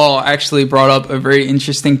brother-in-law actually brought up a very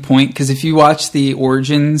interesting point because if you watch the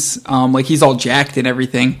Origins, like he's all jacked and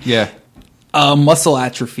everything. Yeah. Muscle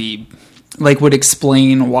atrophy, would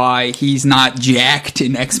explain why he's not jacked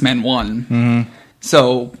in X-Men 1. Mm-hmm.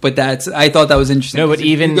 So, but I thought that was interesting. No, but 'Cause if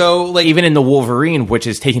you even in the Wolverine, which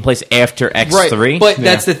is taking place after X3. Right, but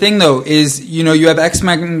that's the thing though, is, you have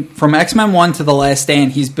X-Men, from X-Men 1 to The Last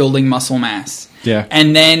Stand, he's building muscle mass. Yeah.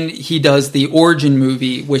 And then he does the Origin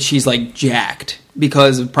movie, which he's jacked.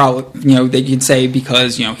 because of probably, they could say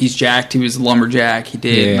because, he's jacked, he was a lumberjack, he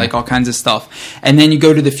did like all kinds of stuff. And then you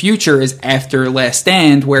go to the future is after Last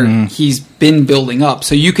Stand where he's been building up.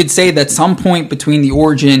 So you could say that some point between the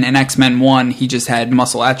origin and X-Men 1, he just had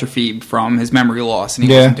muscle atrophy from his memory loss and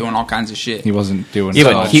he wasn't doing all kinds of shit. He wasn't doing Yeah, so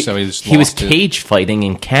but much, he, so he just he was lost it. cage fighting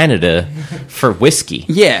in Canada for whiskey.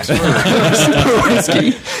 Yeah. For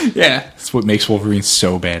whiskey. Yeah. That's what makes Wolverine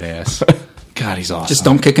so badass. God, he's awesome. Just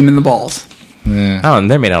don't kick him in the balls. Oh, and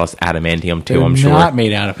they're made out of adamantium too, They're I'm sure. not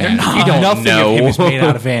made out of adamantium. You don't Nothing know. of him is made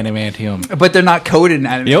out of adamantium. But they're not coated in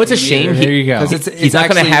adamantium. You know, it's a shame. There you go. 'Cause it's He's not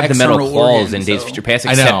going to actually have the metal external claws organ, in Days of so- Future Past,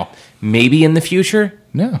 I except know. maybe in the future.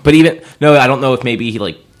 No. But I don't know if maybe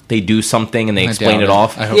they do something and they explain doubt it it.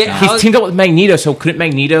 off. I hope Yeah, not. how- He's teamed up with Magneto, so couldn't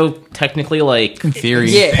Magneto technically In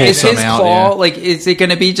theory, Yeah, pull is some his out, claw, yeah. like, is it going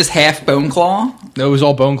to be just half bone claw? No, it was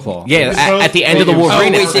all bone claw. Yeah, at the end of the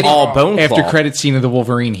Wolverine, wait, it's did he- all bone claw. After credit scene of the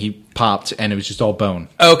Wolverine, he popped, and it was just all bone.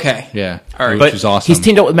 Okay. Yeah. All right. Which But was awesome. he's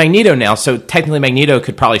teamed up with Magneto now, so technically Magneto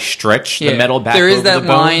could probably stretch the metal back There is over that the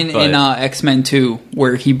bone. line but in X-Men 2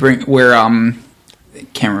 where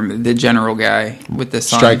can't remember the general guy with the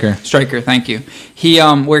son. Stryker, thank you. He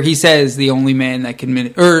where he says the only man that can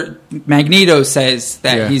Magneto says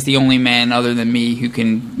that he's the only man other than me who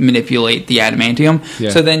can manipulate the adamantium. Yeah.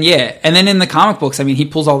 So then and then in the comic books, I mean, he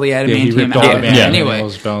pulls all the he adamantium ripped out all of the it adamantium anyway. out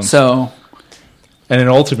of his bones. So And in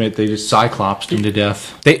Ultimate, they just cyclopsed him to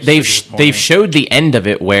death. they've showed the end of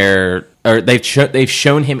it they've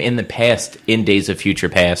shown him in the past in Days of Future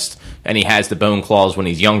Past, and he has the bone claws when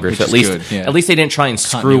he's younger. Which so is good, yeah. at least they didn't try and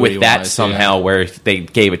screw with that Continuity-wise, somehow, where they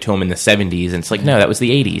gave it to him in the 70s, and it's like, no, that was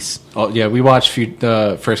the 80s. Oh, yeah, we watched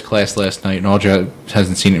First Class last night, and Audra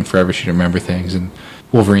hasn't seen it in forever. She didn't remember things, and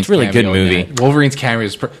Wolverine's Really good cameo in movie. that. Wolverine's cameo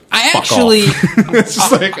is I actually, it's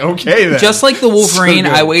just like, okay then. just like the Wolverine, So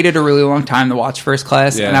good. I waited a really long time to watch First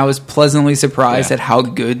Class, Yeah. and I was pleasantly surprised Yeah. at how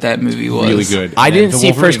good that movie was. Really good. I And didn't the see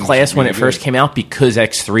Wolverine First was Class when really it first good. came out because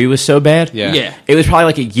X3 was so bad. Yeah. Yeah. It was probably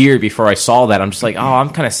like a year before I saw that. I'm just like, oh, I'm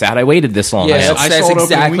kind of sad I waited this long. Yeah, That's I that's saw it opening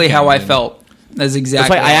exactly how I weekend, felt. That's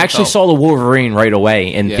exactly. why I how actually felt. saw the Wolverine right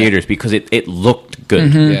away in Yeah. theaters because it looked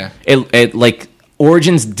good. Mm-hmm. Yeah. It like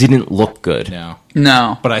Origins didn't look good. No.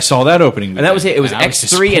 No, But I saw that opening. And that was it. It was and I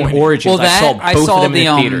X3 and disappointed. Origins. Well, I saw both of them in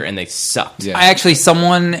the, the theater, and they sucked. Yeah. I actually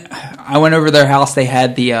I went over to their house. They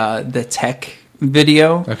had the tech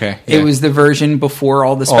video. Okay, it yeah. was the version before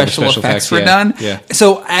all the special effects were yeah, done. yeah.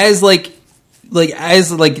 So as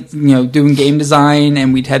doing game design,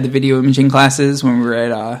 and we'd had the video imaging classes when we were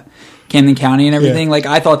at Camden County and everything. Yeah. Like,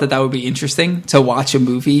 I thought that would be interesting to watch a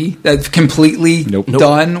movie that's completely Nope.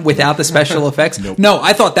 done without the special effects. No,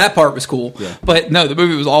 I thought that part was cool, but no, the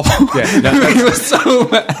movie was awful. Yeah, It was so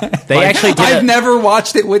bad. They actually did. I've never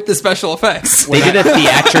watched it with the special effects. They did a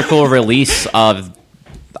theatrical release of,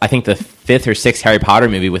 I think, the 5th or 6th Harry Potter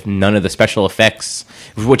movie with none of the special effects.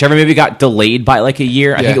 Whichever movie got delayed by like a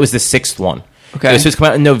year. I think it was the 6th one. Okay. It was supposed to come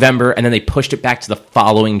out in November, and then they pushed it back to the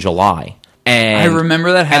following July. And I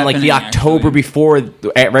remember that And like the happening, October actually. before,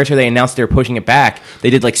 right after they announced they were pushing it back, they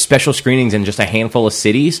did like special screenings in just a handful of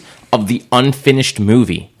cities of the unfinished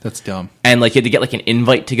movie. That's dumb. And like you had to get like an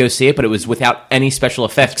invite to go see it, but it was without any special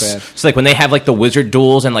effects. That's bad. So like when they have like the wizard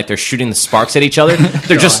duels and like they're shooting the sparks at each other,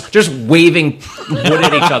 they're just waving wood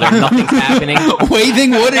at each other. Nothing's happening.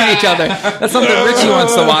 Waving wood at each other. That's something Richie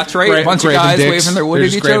wants to watch, right? A bunch of Grabbing guys dicks. waving their wood They're at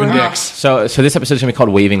just each grabbing other. dicks. So this episode is gonna be called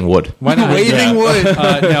Waving Wood. Why not? Waving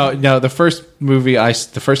wood. No. The first movie,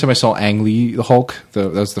 the first time I saw Ang Lee, the Hulk,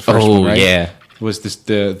 that was the first Oh, one, right? yeah. Was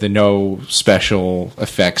the no special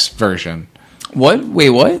effects version. What? Wait,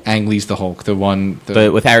 what? Ang Lee's the Hulk, the one.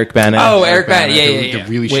 But with Eric Bana. Oh, Eric Bana, yeah, the yeah.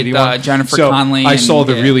 really With, shitty one. Jennifer so Connelly I saw and-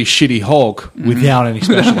 the yeah. really shitty Hulk without any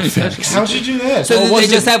special effects. How'd you do that? So did they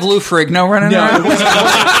just have Lou Ferrigno running No, around?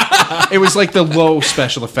 it was like the low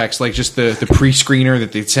special effects, like just the pre-screener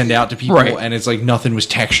that they'd send out to people, Right. and it's like nothing was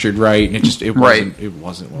textured right, and it Right.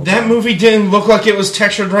 wasn't well That done. movie didn't look like it was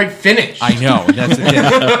textured right finished. I know, that's the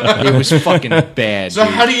thing. It was fucking bad. So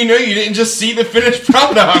how do you know you didn't just see the finished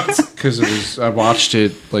product? Because I watched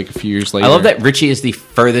it like a few years later. I love that Richie is the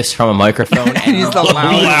furthest from a microphone and He's the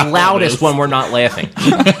loudest. loudest when we're not laughing.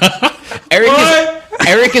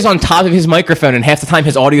 Eric is on top of his microphone, and half the time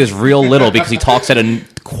his audio is real little because he talks at a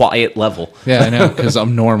quiet level. Yeah, I know, because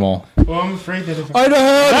I'm normal. Well, I'm afraid that if I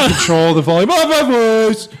know how to control the volume of my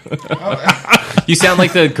voice. You sound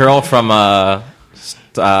like the girl from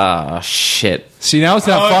shit. See, now it's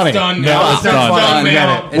not funny. It's done now now. it's not funny.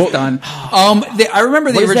 now. It's done. I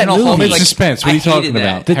remember the What is that original movie? Hulk. Make like, suspense. What are I you talking hated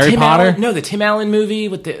about? that. Harry Potter? The Tim Allen movie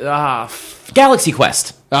with the Galaxy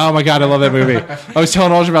Quest. Oh my god, I love that movie. I was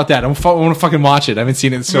telling Aldridge about that. I want to fucking watch it. I haven't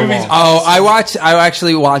seen it in so long. Oh, I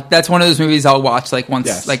actually watch. That's one of those movies I'll watch like once,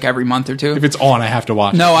 Yes. like every month or two. If it's on, I have to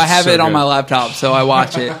watch it. No, I It's have so it on good. my laptop, so I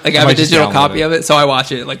watch it. Like I have a might just digital download copy it. of it, so I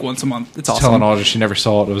watch it like once a month. It's awesome. Telling Aldridge she never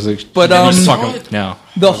saw it. It was like, But, you just um, fucking no.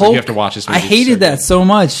 The I was like, whole you have to watch this movie. I hated that so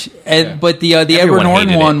much, and, but the Edward Everyone Norton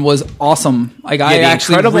hated it. one was awesome. Like I the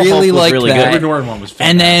actually Incredible really Hulk was liked really that. good. Edward Norton one was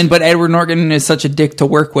And then, but Edward Norton is such a dick to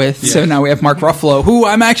work with, so now we have Mark Ruffalo, who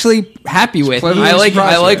I'm actually happy with. pleasantly I like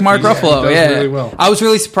surprised Mark with. He Ruffalo. does Yeah, really well. I was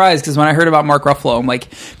really surprised because when I heard about Mark Ruffalo, I'm like,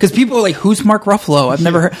 because people are like, "Who's Mark Ruffalo?" I've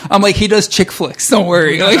never heard. I'm like, he does chick flicks. Don't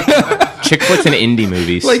worry, like, Chick flicks and indie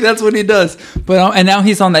movies. like that's what he does. But and now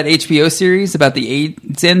he's on that HBO series about the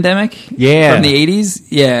AIDS endemic. Yeah. from the '80s.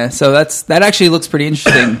 Yeah, so that actually looks pretty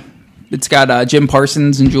interesting. It's got Jim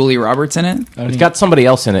Parsons and Julia Roberts in it. It's got somebody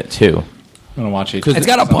else in it too. I'm gonna watch it. It's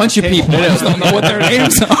got a bunch of people. I just don't know what their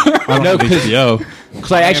names are. No,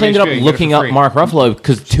 because I actually ended up HBO, you get it looking for up free. Mark Ruffalo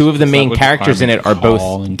because two of the main with characters in it are Carmen both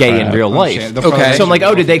Hall and gay in crap. real life. Okay. So I'm like,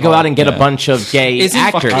 oh, did they go out and get a Yeah. bunch of gay Isn't-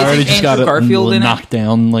 actors? I already just got Andrew Garfield in it? knocked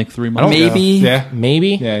down like 3 months ago. Maybe. Yeah. Maybe.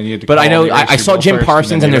 Yeah, and you had to but I call know and I erase saw your Jim bill first,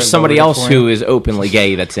 Parsons and and then there's they somebody voted else for who him. is openly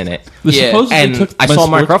gay that's in it. Yeah. Supposedly And took I my saw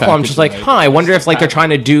Mark sports Ruffalo. I'm just like, package huh? I wonder if like they're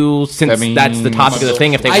trying to do since That means- that's the topic of the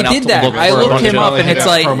thing. If they I went out did to that. look I for a looked bunch him of- up, and hit it's that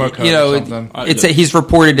like promo code you know, or something. it's he's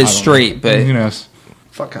reported as straight, but Who knows?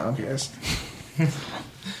 Fuck Comcast.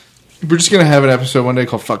 We're just gonna have an episode one day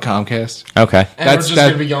called "Fuck Comcast." Okay. And we're just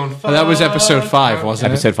gonna be going. That was episode 5,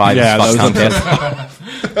 wasn't Episode it? 5. Yeah, Fuck that was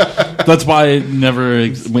Comcast. That's why it never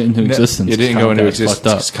went into existence. It didn't go into Comcast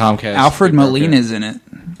existence. fucked up. Comcast. Alfred Molina's in it.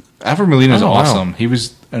 Alfred Molina's Oh, wow. awesome. He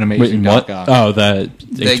was an Wait, amazing what? guy. Oh, that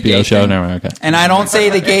gay HBO show. thing. Never mind. Okay. And I don't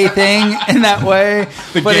say the gay thing in that way,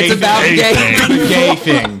 but it's about gay. The gay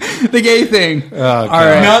thing. The gay thing. All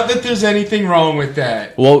right. Not that there's anything wrong with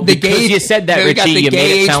that. Well, The because gay, you said that, you got Richie, the you gay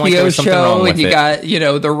made it sound like there HBO was something show, wrong with and you it. got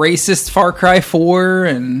the racist Far Cry 4,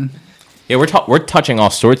 and Yeah, we're touching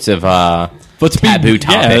all sorts of Let's taboo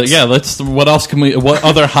topics. Yeah. Let's. What else can we? What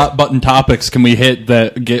other hot button topics can we hit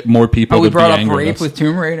that get more people? we to brought be up angry rape us? with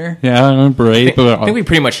Tomb Raider. Yeah, rape. I think we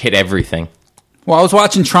pretty much hit everything. Well, I was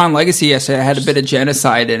watching Tron Legacy yesterday. I had a bit of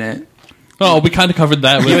genocide in it. Oh, we kind of covered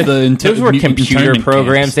that with the Those were computer internment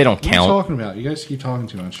programs. camps. They don't What are you count. talking about? You guys keep talking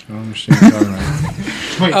too much. I don't understand what you're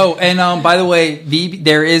talking about. Oh, and by the way,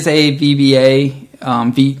 there is a VBA. I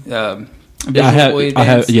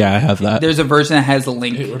have that. There's a version that has a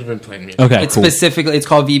link. It would have been playing me. Okay, It's cool. specifically, it's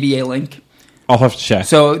called VBA Link. I'll have to check.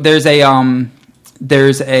 So there's a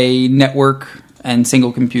network and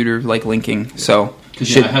single computer like linking. So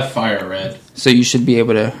have Fire Red. so you should be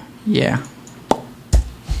able to. Yeah.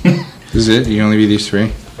 Is it? You can only be these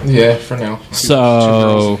 3? Yeah, for now.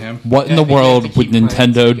 So, him. what in Yeah, the I think you have world to would keep playing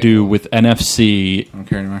Nintendo together. do with NFC I don't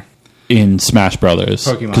care anymore. in Smash Brothers?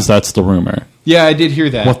 Pokemon. Because that's the rumor. Yeah, I did hear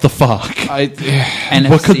that. What the fuck? NFC.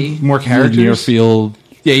 What could more characters? Near field.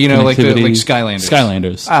 Yeah, you know, like connectivity? Skylanders.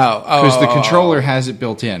 Skylanders. Because the controller has it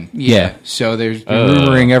built in. Yeah. So there's been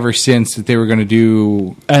rumoring ever since that they were going to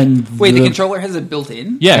do And Wait, the controller has it built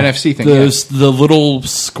in? yeah, NFC thing, There's the little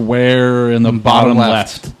square in the bottom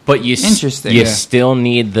left. But you Interesting. you Yeah. still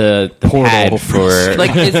need the Portal. pad for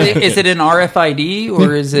Like, is it an RFID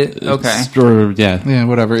or is it okay? Or, yeah. Yeah,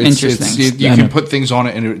 whatever. Interesting. You Yeah. can put things on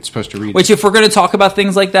it and it's supposed to read Which, if we're going to talk about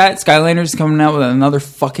things like that, Skylanders is coming out with another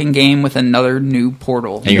fucking game with another new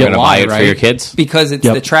portal. and you're Yeah, going to why, buy it for right? your kids. Because it's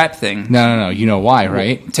Yep. the trap thing. it. No. You know why,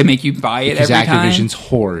 right? To make you buy it Because every Activision's time.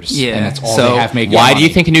 whores. Yeah, And that's all so they have making Why money. do you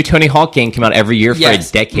think a new Tony Hawk game came out every year for Yes,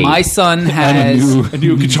 a decade? my son has... a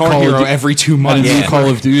new Guitar Call of Hero Duty- every 2 And months? a new Call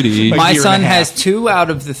of Duty. My year and son a half. has 2 out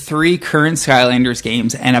of the 3 current Skylanders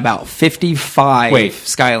games and about 55 Wait,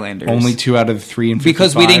 Skylanders. Only 2 out of the 3 and 55?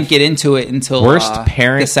 because we didn't get into it until Worst the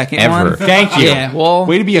parent second ever. one. Thank you. Yeah, well,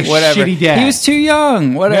 Way to be a whatever. shitty dad. He was too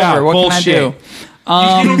young. Whatever. Yeah, what bullshit. can I do?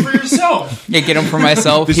 Get them for yourself. Yeah, get them for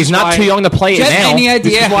myself. This He's is not why- too young to play it Just now. any This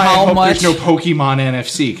idea is why I how hope much? there's no Pokemon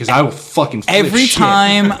NFC, because I will fucking flip Every shit.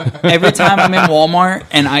 time I'm in Walmart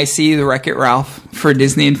and I see the Wreck-It Ralph for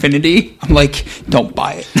Disney Infinity, I'm like, don't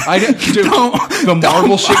buy it. Dude, the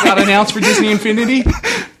Marvel shit got announced for Disney Infinity.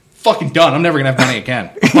 Fucking done. I'm never gonna have money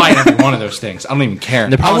again. I'm buying every one of those things. I don't even care.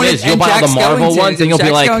 The problem is you'll buy all the Marvel ones and you'll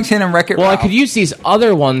be like, Wreck-It well, I Ralph. could use these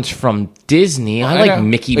other ones from Disney. I like know.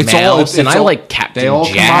 Mickey It's Mouse all- and it's I all- like Captain They all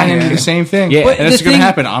Jack. combine into the same thing. Yeah. But and it's the gonna thing-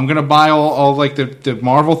 happen. I'm gonna buy all like the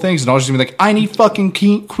Marvel things, and I'll just be like, I need fucking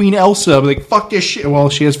Queen Elsa. I'll be like, fuck this shit.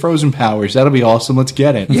 Well, she has frozen powers. That'll be awesome. Let's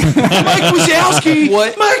get it. Mike Wazowski.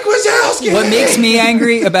 What- Mike Wazowski. What makes me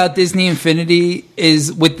angry about Disney Infinity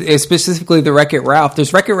is with specifically the Wreck-It Ralph.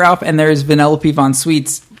 There's Wreck-It Ralph and there's Vanellope Von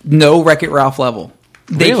Sweet's no Wreck-It Ralph level.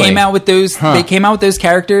 They Really? came out with those. Huh. They came out with those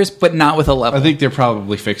characters, but not with a level. I think they're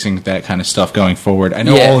probably fixing that kind of stuff going forward. I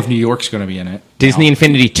know Yeah. all of New York's going to be in it. Disney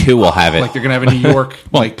Infinity 2 will have it. Like they're going to have a New York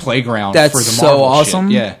like playground That's for the so Marvel awesome.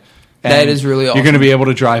 shit. Yeah. That is really You're awesome. going to be able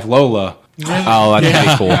to drive Lola. Oh, that's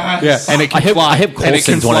pretty cool. Yeah, and it can fly. I hope And it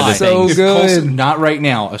can Coulson's one of the fly. So things. good. Coulson, not right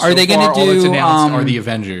now. So Are they gonna far, all that's do, announced are the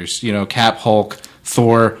Avengers? You know, Cap, Hulk,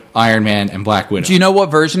 Thor, Iron Man, and Black Widow. Do you know what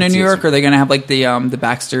version of That's New York? easy. Are they going to have like the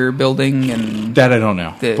Baxter Building and That I don't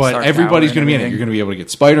know, The but Stark everybody's Tower going to be in it. and You're going to be able to get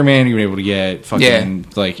Spider-Man. You're going to be able to get fucking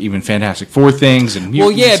like even Fantastic Four things and Well,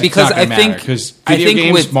 mutants. yeah, It's because not gonna I think- matter, because I video think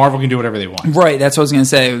games, with- Marvel can do whatever they want. right? That's what I was going to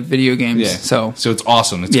say. With video games. Yeah, So it's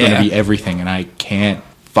awesome. It's Yeah. going to be everything, and I can't.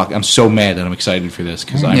 Fuck, I'm so mad that I'm excited for this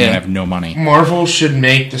because I'm Yeah. gonna have no money. Marvel should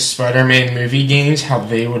make the Spider-Man movie games how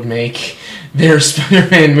they would make their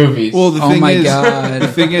Spider-Man movies. Well, the Oh thing my is, God. the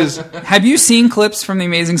thing is, have you seen clips from the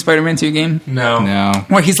Amazing Spider-Man 2 game no. no.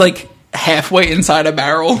 where he's like halfway inside a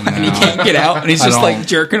barrel and he can't get out and he's I just don't. like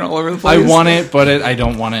jerking all over the I place? want it, but I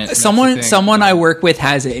don't want it. That's the thing. Someone I work with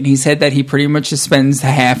has it, and he said that he pretty much just spends a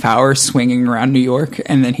half hour swinging around New York,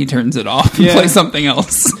 and then he turns it off and Yeah. plays something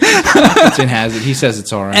else. It's in has it. He says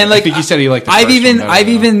it's all right. And like I think he said he liked. The I've first even one better, I've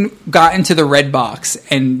though. even gotten to the red box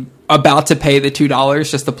and about to pay the $2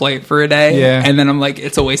 just to play it for a day. Yeah. And then I'm like,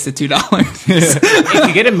 it's a waste of $2. If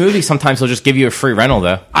you get a movie, sometimes they'll just give you a free rental,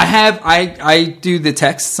 though. I do the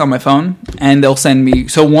texts on my phone and they'll send me.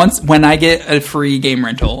 So when I get a free game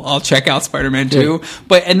rental, I'll check out Spider-Man 2.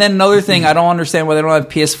 And then another thing, I don't understand why they don't have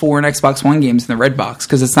PS4 and Xbox One games in the red box,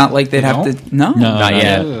 because it's not like they'd have don't? to. No. Not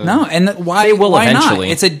yet. No, and why? They will why eventually.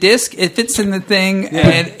 not? It's a disc. It fits in the thing,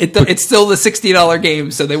 and it's still the $60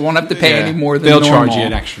 game, so they won't have to pay Yeah. any more than They'll normal. charge you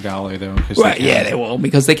an extra $1 though. 'Cause Right, can. yeah, they will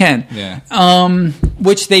because they can. Yeah.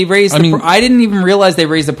 Which they raised. I didn't even realize they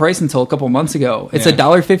raised the price until a couple months ago. It's Yeah.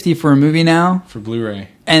 $1.50 for a movie now, For Blu-ray.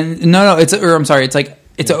 and I'm sorry,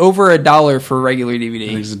 it's over $1 for regular DVD. I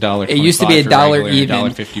think it's $1.25 It used to be for $1 regular, even,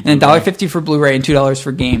 $1.50 and Blu-ray. $1.50 for Blu-ray and $2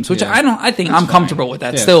 for games. Which Yeah. I think I'm comfortable with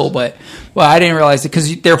that Yeah. still. But I didn't realize it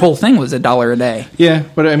because their whole thing was $1 a day. Yeah,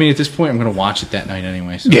 but I mean, at this point, I'm going to watch it that night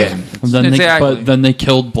anyway. So Yeah. And then Exactly. but then they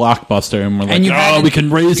killed Blockbuster, and we're like, And you had we can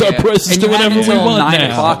raise our yeah. prices And to you had whatever we until want 9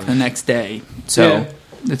 now. o'clock the next day. So Yeah.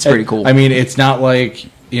 it's pretty cool. I mean, it's not like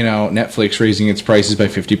Netflix raising its prices by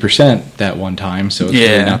 50% that one time, so it's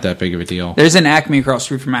Yeah. really not that big of a deal. There's an Acme across the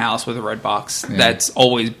street from my house with a red box that's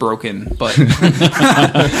always broken, but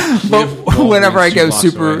whenever I go Walgreens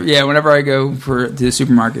 2 blocks away. whenever I go to the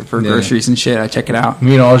supermarket for groceries and shit, I check it out.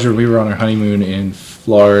 Me and Audrey, we were on our honeymoon in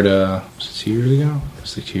Florida. Was it 2 years ago? It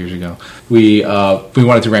was like 2 years ago. We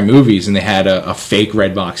wanted to rent movies, and they had a fake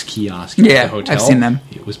Redbox kiosk at Yeah, the hotel. I've seen them.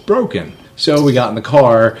 It was broken. So we got in the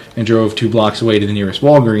car and drove 2 blocks away to the nearest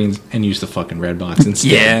Walgreens and used the fucking Redbox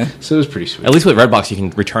instead. Yeah. So it was pretty sweet. At least with Redbox, you can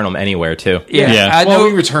return them anywhere, too. Yeah. I well, know.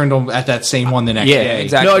 we returned them at that same one the next Yeah, day.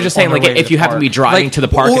 exactly. No, I was just saying, On like, our way if to you the happen to be park. driving Like, to the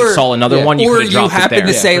park and or- saw another yeah. one, you or could have you dropped it happen there.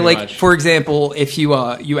 to say, pretty like, much. for example, if you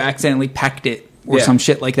accidentally packed it or Yeah. some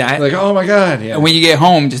shit like that, Like, oh my god, yeah. and when you get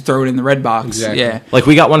home, just throw it in the red box. Exactly. Yeah. Like,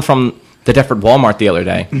 we got one from the Deptford Walmart the other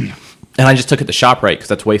day, and I just took it to ShopRite because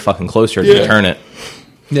that's way fucking closer to Yeah. return it.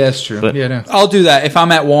 yeah, that's true. But- yeah, no. I'll do that. If I'm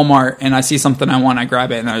at Walmart and I see something I want, I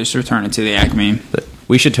grab it and I just return it to the Acme. But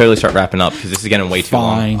we should totally start wrapping up because this is getting way too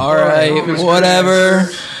Fine. long. All right, whatever.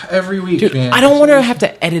 Every week, Dude, man. I don't want to have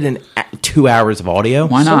to edit in 2 hours of audio.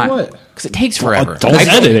 Why So not? what? Because it takes forever. Don't I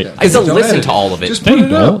have to- edit it. I have to Don't listen edit to all of it. Just There put you it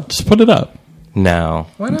go. up. Just put it up. No.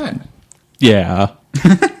 Why not? Yeah.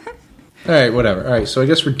 All right, whatever. All right, so I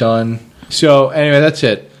guess we're done. So anyway, that's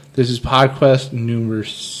it. This is PodQuest number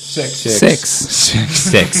 6. Six.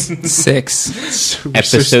 6. We're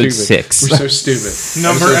Episode so stupid. 6. We're so stupid.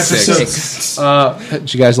 Number Episode episode.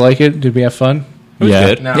 Did you guys like it? Did we have fun? Yeah.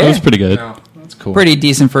 good. No. It was pretty good. No. That's cool. Pretty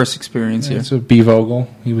decent first experience here. So B Vogel,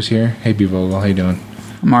 he was here. Hey B Vogel, how you doing?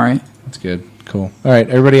 I'm all right. That's good. Cool. All right,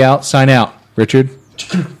 everybody out. Sign out. Richard.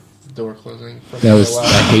 Door closing. That was I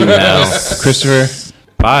hate you now. Christopher.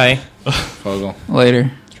 Bye. Vogel.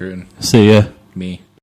 Later. Truden. See ya. Me.